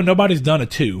 because nobody's done a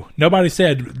 2. Nobody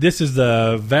said this is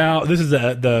the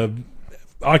the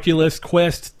Oculus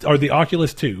Quest or the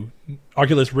Oculus 2,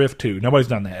 Oculus Rift 2. Nobody's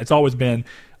done that. It's always been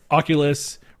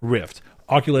Oculus Rift,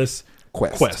 Oculus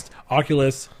Quest,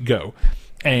 Oculus Go.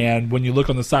 And when you look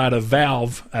on the side of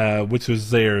Valve, which was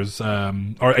theirs, or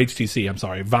HTC, I'm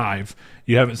sorry, Vive,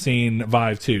 you haven't seen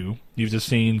Vive 2. You've just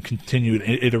seen continued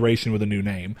iteration with a new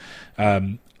name.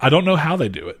 I don't know how they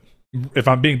do it. If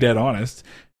I'm being dead honest,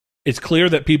 it's clear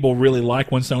that people really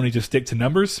like when Sony just stick to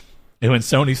numbers. And when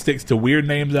Sony sticks to weird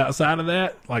names outside of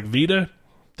that, like Vita,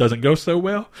 doesn't go so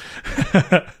well.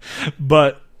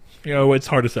 But, it's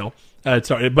hard to sell.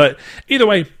 But either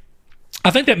way, I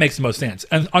think that makes the most sense.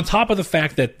 And on top of the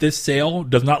fact that this sale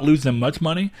does not lose them much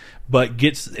money, but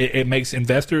it makes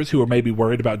investors who are maybe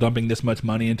worried about dumping this much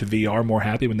money into VR more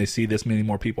happy when they see this many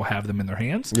more people have them in their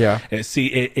hands. Yeah.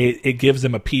 It gives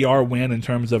them a PR win in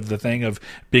terms of the thing of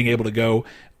being able to go,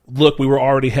 look, we were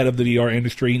already ahead of the VR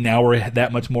industry. Now we're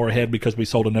that much more ahead because we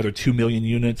sold another 2 million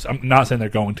units. I'm not saying they're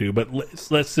going to, but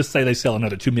let's just say they sell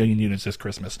another 2 million units this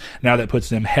Christmas. Now that puts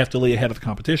them heftily ahead of the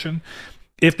competition.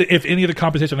 If any of the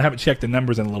competition, I haven't checked the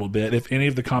numbers in a little bit, if any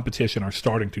of the competition are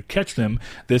starting to catch them,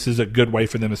 this is a good way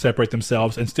for them to separate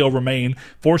themselves and still remain,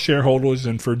 for shareholders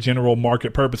and for general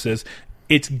market purposes,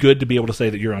 it's good to be able to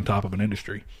say that you're on top of an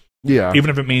industry. Yeah. Even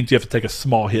if it means you have to take a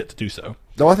small hit to do so.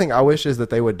 The only thing I wish is that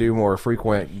they would do more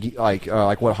frequent, like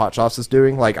what Hot Shots is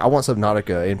doing. Like, I want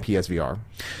Subnautica in PSVR.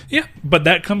 Yeah, but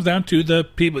that comes down to the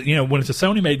people. When it's a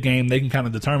Sony-made game, they can kind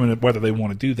of determine whether they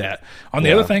want to do that. On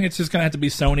the other thing, it's just going to have to be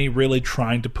Sony really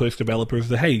trying to push developers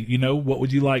that, hey, what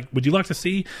would you like? Would you like to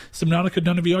see Subnautica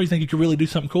done in VR? You think you could really do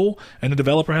something cool? And the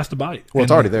developer has to buy it. Well,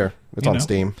 it's already there. It's on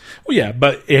Steam. Well, yeah,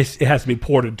 but it has to be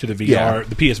ported to the VR, Yeah.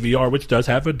 the PSVR, which does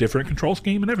have a different control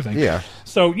scheme and everything. Yeah.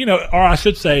 So, or I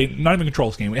should say, not even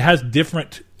control scheme. It has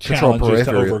different challenges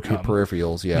to overcome.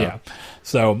 Peripherals, yeah.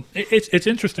 So it's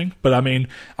interesting, but I mean,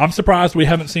 I'm surprised we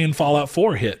haven't seen Fallout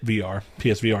 4 hit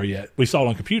PSVR yet. We saw it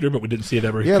on computer, but we didn't see it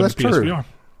ever come to PSVR. True.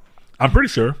 I'm pretty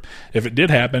sure if it did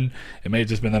happen, it may have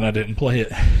just been that I didn't play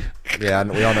it. Yeah,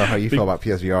 we all know how you feel about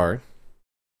PSVR.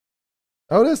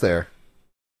 Oh, it is there.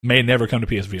 May never come to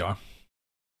PSVR.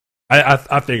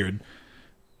 I figured.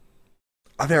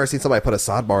 I've never seen somebody put a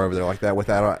sidebar over there like that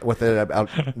with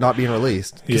it not being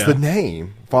released. Just the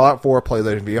name Fallout 4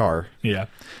 PlayStation VR. Yeah,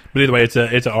 but either way, it's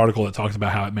an article that talks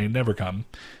about how it may never come.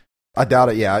 I doubt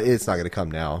it. Yeah, it's not going to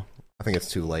come now. I think it's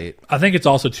too late. I think it's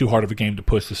also too hard of a game to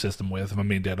push the system with, if I'm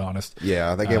being dead honest.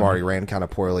 Yeah, that game already ran kind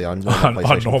of poorly on normal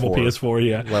PlayStation 4, PS4,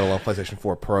 yeah. Let alone PlayStation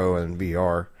 4 Pro and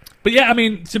VR. But yeah, I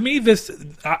mean, to me,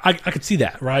 I could see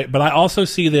that, right? But I also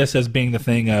see this as being the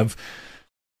thing of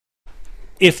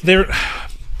if they're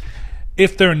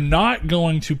not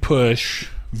going to push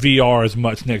VR as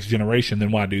much next generation,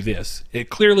 then why do this? It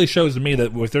clearly shows to me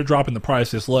that if they're dropping the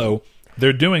price this low,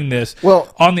 they're doing this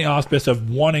on the auspice of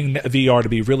wanting VR to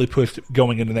be really pushed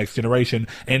going into the next generation,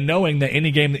 and knowing that any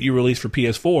game that you release for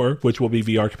PS4, which will be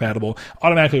VR compatible,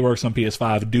 automatically works on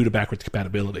PS5 due to backwards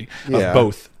compatibility of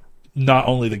both. Not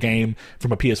only the game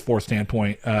from a PS4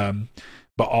 standpoint,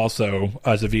 but also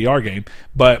as a VR game.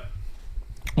 But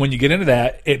when you get into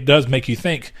that, it does make you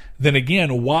think, then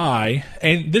again, why?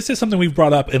 And this is something we've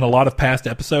brought up in a lot of past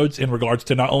episodes in regards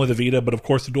to not only the Vita, but of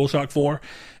course the DualShock 4,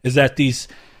 is that these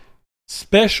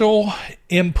special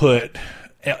input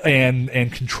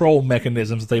and control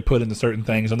mechanisms that they put into certain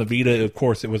things. On the Vita, of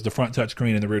course, it was the front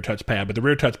touchscreen and the rear touchpad, but the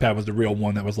rear touchpad was the real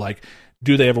one that was like,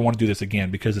 do they ever want to do this again?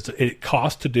 Because it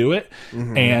costs to do it,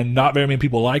 and not very many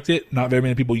people liked it. Not very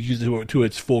many people used it to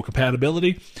its full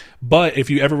compatibility. But if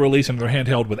you ever release another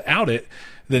handheld without it,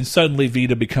 then suddenly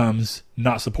Vita becomes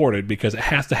not supported because it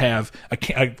has to have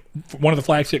one of the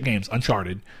flagship games,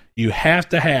 Uncharted. You have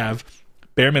to have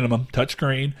bare minimum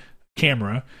touchscreen,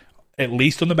 camera, at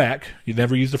least on the back. You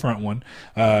never use the front one.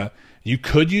 You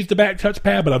could use the back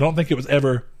touchpad, but I don't think it was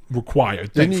ever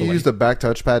required. Didn't you use the back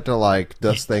touchpad to like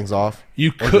dust things off?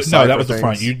 You could. No, that was the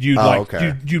front.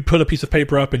 You'd put a piece of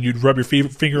paper up and you'd rub your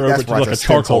finger over it to like a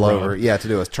charcoal rub. Yeah, to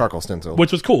do a charcoal stencil,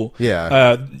 which was cool.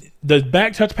 Yeah. The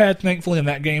back touchpad, thankfully, in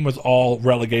that game was all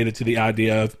relegated to the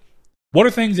idea of what are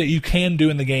things that you can do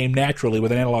in the game naturally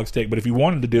with an analog stick, but if you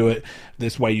wanted to do it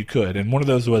this way, you could. And one of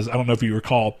those was, I don't know if you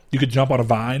recall, you could jump on a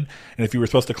vine, and if you were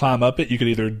supposed to climb up it, you could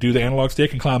either do the analog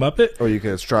stick and climb up it, or you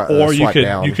could swipe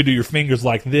down. You could do your fingers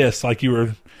like this, like you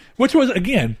were, which was,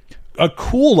 again, a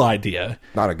cool idea.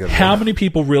 Not a good one. How many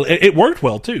people really, it worked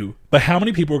well too, but how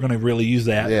many people are going to really use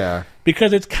that? Yeah.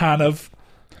 Because it's kind of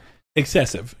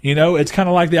excessive, it's kind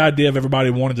of like the idea of everybody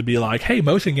wanted to be like, hey,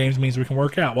 motion games means we can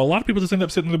work out. Well, a lot of people just end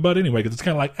up sitting in their butt anyway because it's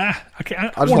kind of like,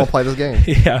 I just want to play this game.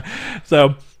 Yeah,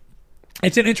 so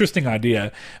it's an interesting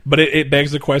idea, but it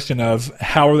begs the question of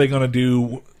how are they going to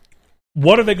do?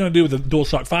 What are they going to do with the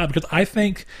DualShock 5? Because I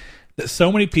think that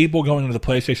so many people going into the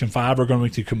PlayStation 5 are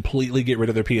going to completely get rid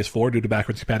of their PS4 due to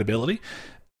backwards compatibility.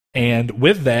 And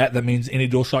with that, that means any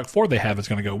DualShock 4 they have is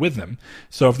going to go with them.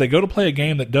 So if they go to play a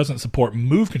game that doesn't support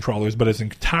Move controllers, but it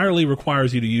entirely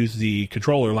requires you to use the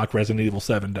controller like Resident Evil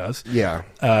 7 does,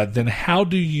 then how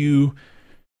do you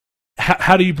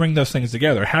bring those things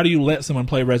together? How do you let someone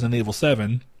play Resident Evil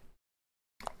 7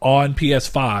 on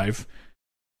PS5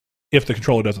 if the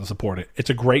controller doesn't support it? It's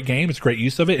a great game. It's great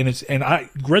use of it.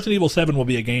 Resident Evil 7 will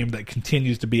be a game that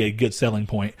continues to be a good selling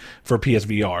point for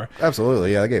PSVR.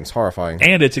 Absolutely. Yeah, that game's horrifying.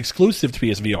 And it's exclusive to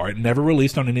PSVR. It never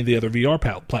released on any of the other VR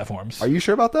platforms. Are you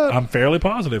sure about that? I'm fairly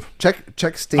positive.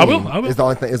 Check Steam. I will. Is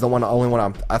the only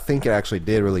one I think it actually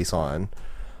did release on.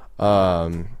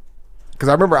 Because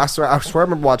I swear I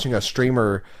remember watching a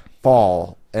streamer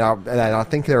fall, and I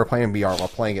think they were playing VR while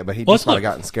playing it, but he just might have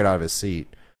gotten scared out of his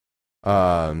seat.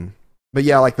 But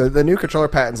yeah, like the new controller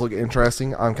patents look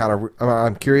interesting.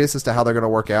 I'm curious as to how they're going to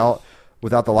work out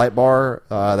without the light bar.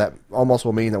 That almost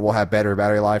will mean that we'll have better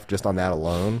battery life just on that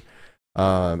alone.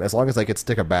 As long as they could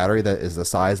stick a battery that is the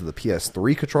size of the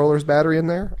PS3 controller's battery in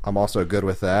there, I'm also good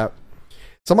with that.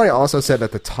 Somebody also said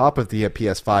that the top of the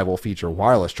PS5 will feature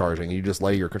wireless charging. You just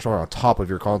lay your controller on top of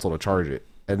your console to charge it,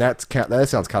 and that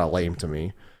sounds kind of lame to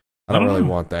me. I don't really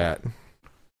want that.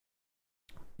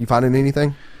 You finding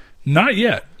anything? Not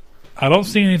yet. I don't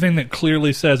see anything that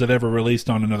clearly says it ever released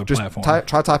on another platform.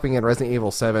 Try typing in Resident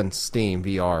Evil 7 Steam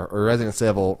VR or Resident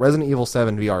Evil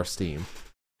 7 VR Steam.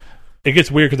 It gets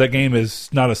weird because that game is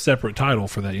not a separate title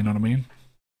for that. You know what I mean?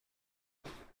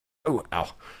 Oh,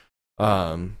 ow.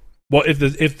 Well, if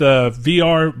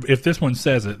this one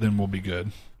says it, then we'll be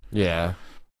good. Yeah,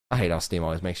 I hate how Steam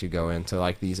always makes you go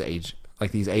into these age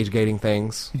gating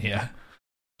things. Yeah.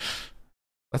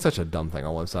 That's such a dumb thing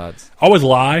on websites. I always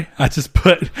lie. I just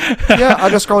put... I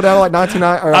just scroll down to like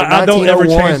 1999 or I don't ever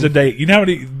change the date. You know how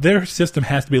many... Their system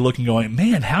has to be looking going,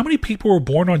 man, how many people were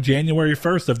born on January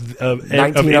 1st of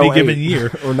any given year?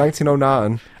 Or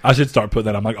 1909. I should start putting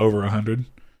that. I'm like over 100.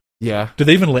 Yeah. Do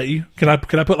they even let you? Can I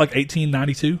put like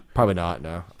 1892? Probably not,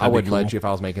 no. I wouldn't let you if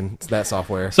I was making that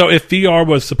software. So if VR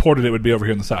was supported, it would be over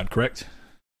here on the side, correct?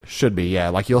 Should be, yeah.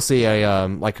 Like you'll see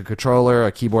a controller,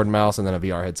 a keyboard and mouse, and then a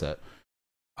VR headset.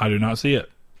 I do not see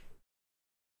it.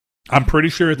 I'm pretty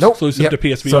sure it's exclusive to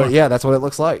PSVR. So yeah, that's what it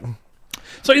looks like.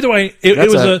 So either way, it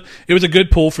was a good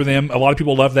pull for them. A lot of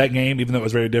people love that game, even though it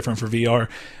was very different for VR.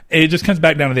 It just comes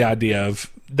back down to the idea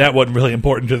of that wasn't really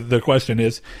important to the question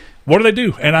is, what do they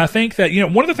do? And I think that,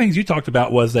 one of the things you talked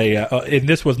about was and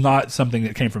this was not something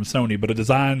that came from Sony, but a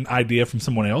design idea from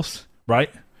someone else,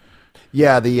 right?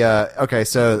 Yeah, okay,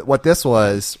 so what this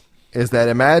was is that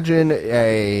imagine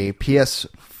a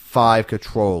PS5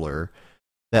 controller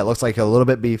that looks like a little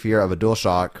bit beefier of a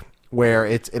DualShock, where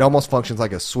it almost functions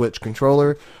like a Switch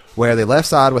controller, where the left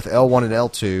side with L1 and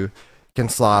L2 can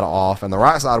slide off, and the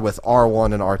right side with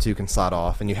R1 and R2 can slide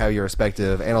off, and you have your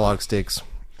respective analog sticks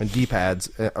and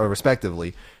D-pads,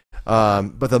 respectively.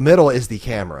 But the middle is the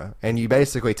camera, and you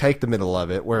basically take the middle of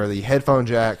it, where the headphone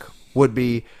jack would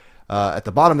be at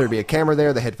the bottom. There'd be a camera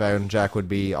there. The headphone jack would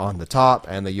be on the top,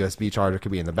 and the USB charger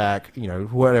could be in the back.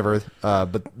 Whatever.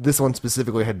 But this one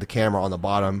specifically had the camera on the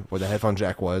bottom where the headphone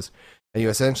jack was, and you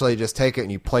essentially just take it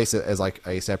and you place it as like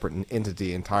a separate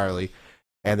entity entirely,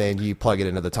 and then you plug it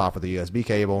into the top of the USB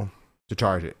cable to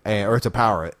charge it or to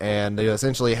power it, and you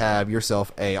essentially have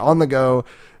yourself a on-the-go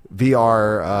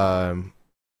VR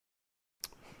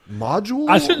module.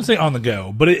 I shouldn't say on the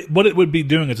go, but what it would be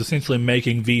doing is essentially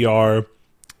making VR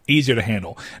easier to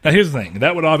handle. Now, here's the thing.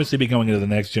 That would obviously be going into the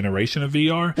next generation of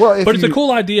VR, but it's a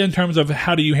cool idea in terms of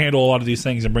how do you handle a lot of these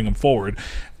things and bring them forward.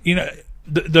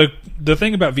 The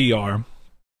thing about VR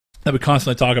that we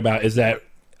constantly talk about is that,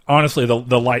 honestly,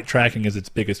 the light tracking is its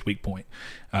biggest weak point.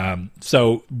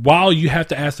 So while you have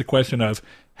to ask the question of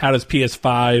how does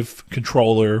PS5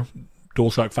 controller,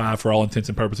 DualShock 5 for all intents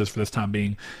and purposes for this time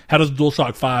being, how does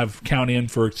DualShock 5 count in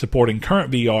for supporting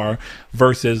current VR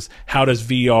versus how does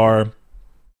VR,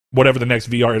 whatever the next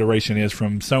VR iteration is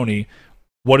from Sony,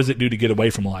 what does it do to get away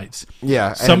from lights?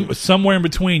 Yeah. Somewhere in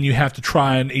between, you have to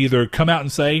try and either come out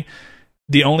and say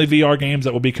the only VR games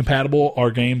that will be compatible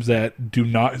are games that do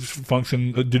not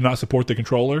support the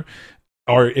controller.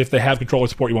 Or if they have controller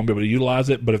support, you won't be able to utilize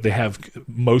it. But if they have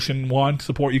motion wand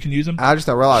support, you can use them. I just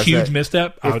don't realize huge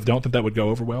misstep. I don't think that would go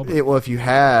over well. Well, if you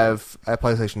have a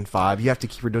PlayStation 5, you have to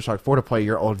keep your DualShock 4 to play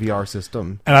your old VR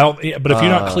system. But if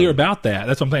you're not clear about that,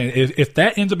 that's what I'm saying. If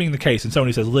that ends up being the case, and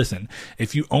Sony says, listen,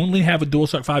 if you only have a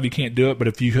DualShock 5, you can't do it. But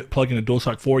if you plug in a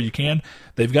DualShock 4, you can.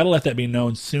 They've got to let that be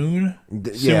known sooner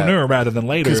rather than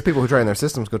later. Because people who train their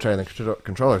systems go train their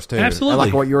controllers too. Absolutely. And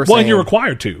like what you were saying. Well, and you're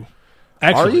required to.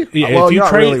 Actually, Are you? yeah, Well, if you you're not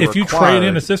trade really if you trade in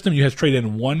required. a system, you have to trade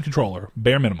in one controller,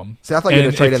 bare minimum. See, I thought you had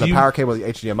And to trade if in the you- power cable with the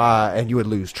HDMI, and you would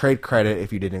lose trade credit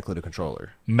if you didn't include a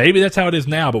controller. Maybe that's how it is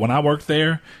now, but when I worked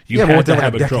there, you Yeah, but had to within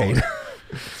have like a a controller.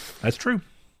 decade. That's true.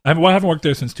 I haven't worked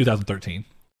there since 2013.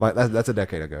 Like that's a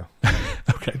decade ago.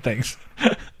 Okay, thanks.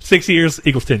 6 years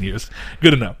equals 10 years.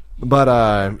 Good to know.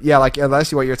 But yeah, like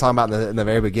unless you what you're talking about in the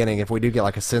very beginning, if we do get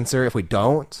like a sensor, if we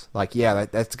don't, like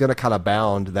that's gonna kind of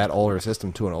bound that older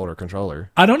system to an older controller.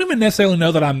 I don't even necessarily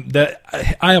know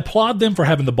that I applaud them for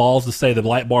having the balls to say the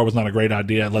light bar was not a great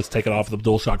idea. Let's take it off of the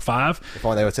DualShock 5. If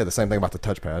only they would say the same thing about the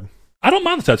touchpad. I don't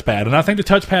mind the touchpad, and I think the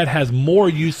touchpad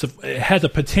has a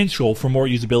potential for more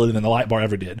usability than the light bar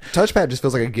ever did. Touchpad just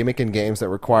feels like a gimmick in games that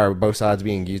require both sides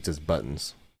being used as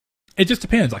buttons. It just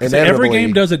depends. Like I said, every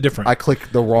game does it different. I click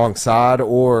the wrong side,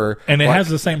 and it has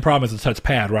the same problem as the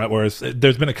touchpad, right? Whereas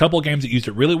there's been a couple of games that used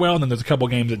it really well, and then there's a couple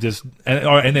of games that just,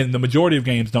 and then the majority of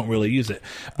games don't really use it.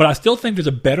 But I still think there's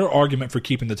a better argument for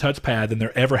keeping the touchpad than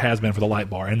there ever has been for the light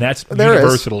bar, and that's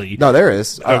universally. No, there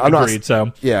is. I'm agreed. not.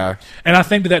 So Yeah, and I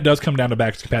think that does come down to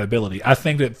backwards compatibility. I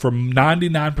think that for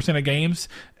 99% of games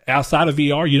outside of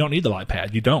VR, you don't need the light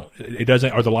pad. You don't. It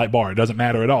doesn't, or the light bar. It doesn't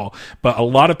matter at all. But a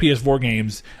lot of PS4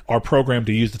 games are programmed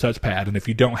to use the touchpad, and if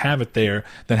you don't have it there,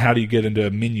 then how do you get into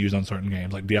menus on certain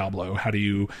games like Diablo? How do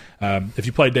you, if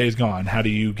you play Days Gone, how do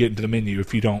you get into the menu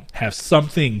if you don't have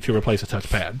something to replace a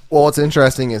touchpad? Well, what's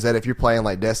interesting is that if you're playing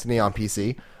like Destiny on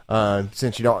PC,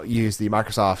 since you don't use the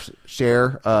Microsoft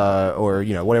Share or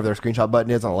whatever their screenshot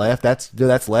button is on the left,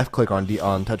 that's left click on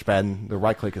touchpad, and the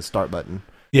right click is start button.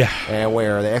 Yeah. And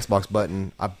where the Xbox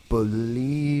button, I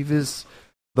believe, is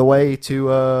the way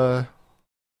to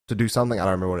do something. I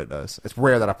don't remember what it does. It's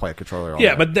rare that I play a controller on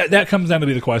Yeah, that. but that comes down to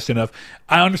be the question of,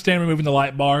 I understand removing the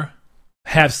light bar.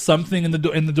 Have something in the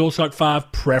DualShock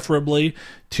 5, preferably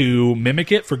to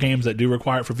mimic it for games that do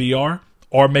require it for VR,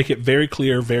 or make it very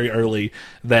clear very early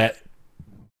that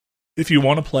if you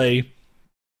want to play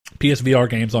PSVR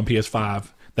games on PS5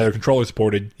 that are controller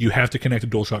supported, you have to connect a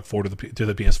DualShock 4 to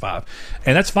the PS5,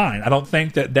 and that's fine. I don't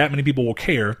think that many people will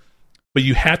care, but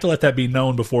you have to let that be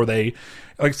known before they,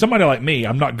 like somebody like me.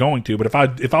 I'm not going to, but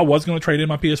if I was going to trade in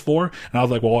my PS4, and I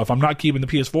was like, well, if I'm not keeping the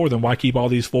PS4, then why keep all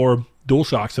these 4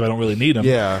 DualShocks if I don't really need them?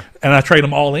 Yeah. And I trade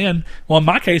them all in. Well, in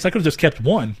my case, I could have just kept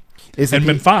one. And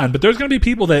been fine, but there's going to be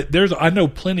people I know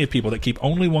plenty of people that keep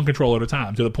only one controller at a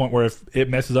time, to the point where if it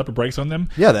messes up or breaks on them,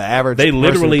 Yeah, the average they person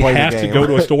literally who plays the have to game. go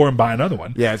to a store and buy another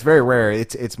one. Yeah, it's very rare.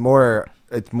 It's more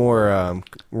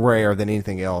rare than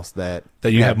anything else that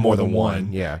You have more than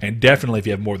one. Yeah, And definitely if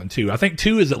you have more than 2. I think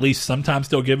 2 is at least sometimes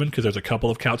still given, because there's a couple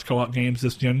of couch co-op games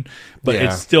this gen, but Yeah.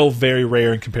 it's still very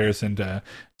rare in comparison to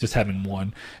just having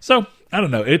one. So, I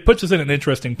don't know. It puts us in an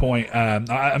interesting point.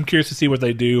 I'm curious to see what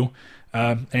they do.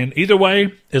 And either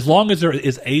way, as long as there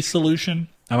is a solution,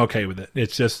 I'm okay with it.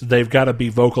 It's just they've got to be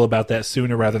vocal about that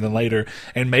sooner rather than later.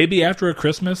 And maybe after a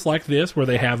Christmas like this, where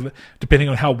they have, depending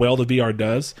on how well the VR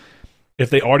does, if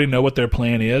they already know what their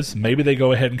plan is, maybe they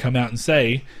go ahead and come out and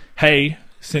say, hey,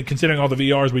 considering all the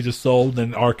VRs we just sold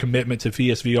and our commitment to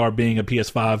PSVR being a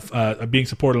PS5, being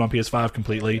supported on PS5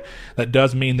 completely, that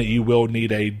does mean that you will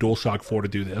need a DualShock 4 to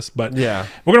do this. But Yeah.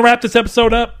 we're going to wrap this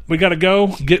episode up. We got to go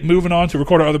get moving on to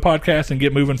record our other podcast and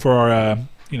get moving for our,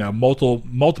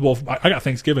 multiple. I got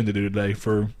Thanksgiving to do today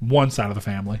for one side of the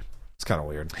family. it's kind of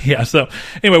weird. Yeah, so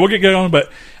anyway, we'll get going.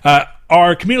 But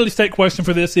our community state question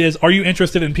for this is, are you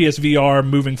interested in PSVR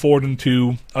moving forward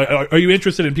into, are you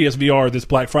interested in PSVR this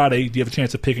Black Friday? Do you have a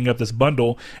chance of picking up this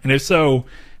bundle? And if so,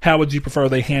 how would you prefer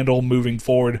they handle moving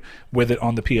forward with it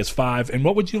on the PS5? And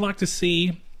what would you like to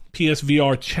see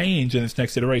PSVR change in its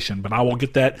next iteration? But I will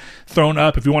get that thrown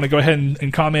up. If you want to go ahead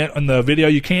and comment on the video,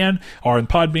 you can, or in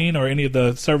Podbean or any of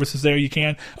the services there, you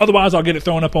can. Otherwise, I'll get it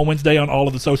thrown up on Wednesday on all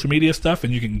of the social media stuff,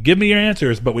 and you can give me your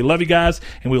answers. But we love you guys,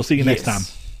 and we will see you next time.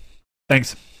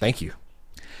 Thanks. Thank you.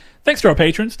 Thanks to our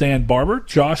patrons, Dan Barber,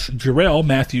 Josh Jarrell,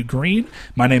 Matthew Green.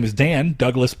 My name is Dan,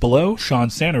 Douglas Below, Sean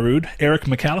Santarud, Eric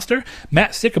McAllister,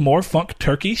 Matt Sycamore, Funk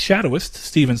Turkey, Shadowist,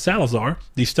 Steven Salazar,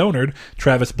 The Stonard,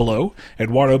 Travis Below,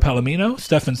 Eduardo Palomino,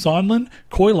 Stefan Sondland,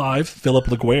 Coy Live, Philip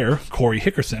Laguerre, Corey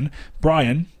Hickerson,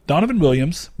 Brian, Donovan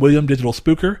Williams, William Digital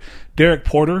Spooker, Derek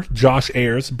Porter, Josh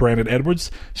Ayers, Brandon Edwards,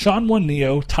 Sean One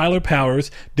Neo, Tyler Powers,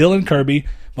 Dylan Kirby,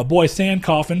 my boy Sand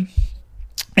Coffin,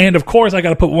 and, of course, I got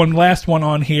to put one last one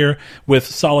on here with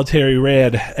Solitary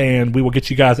Red, and we will get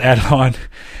you guys added on.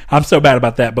 I'm so bad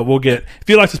about that, but we'll get... If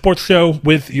you like the sports show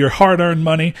with your hard-earned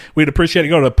money, we'd appreciate it.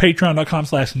 Go to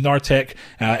patreon.com/Nartech,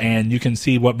 and you can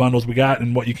see what bundles we got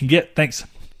and what you can get. Thanks.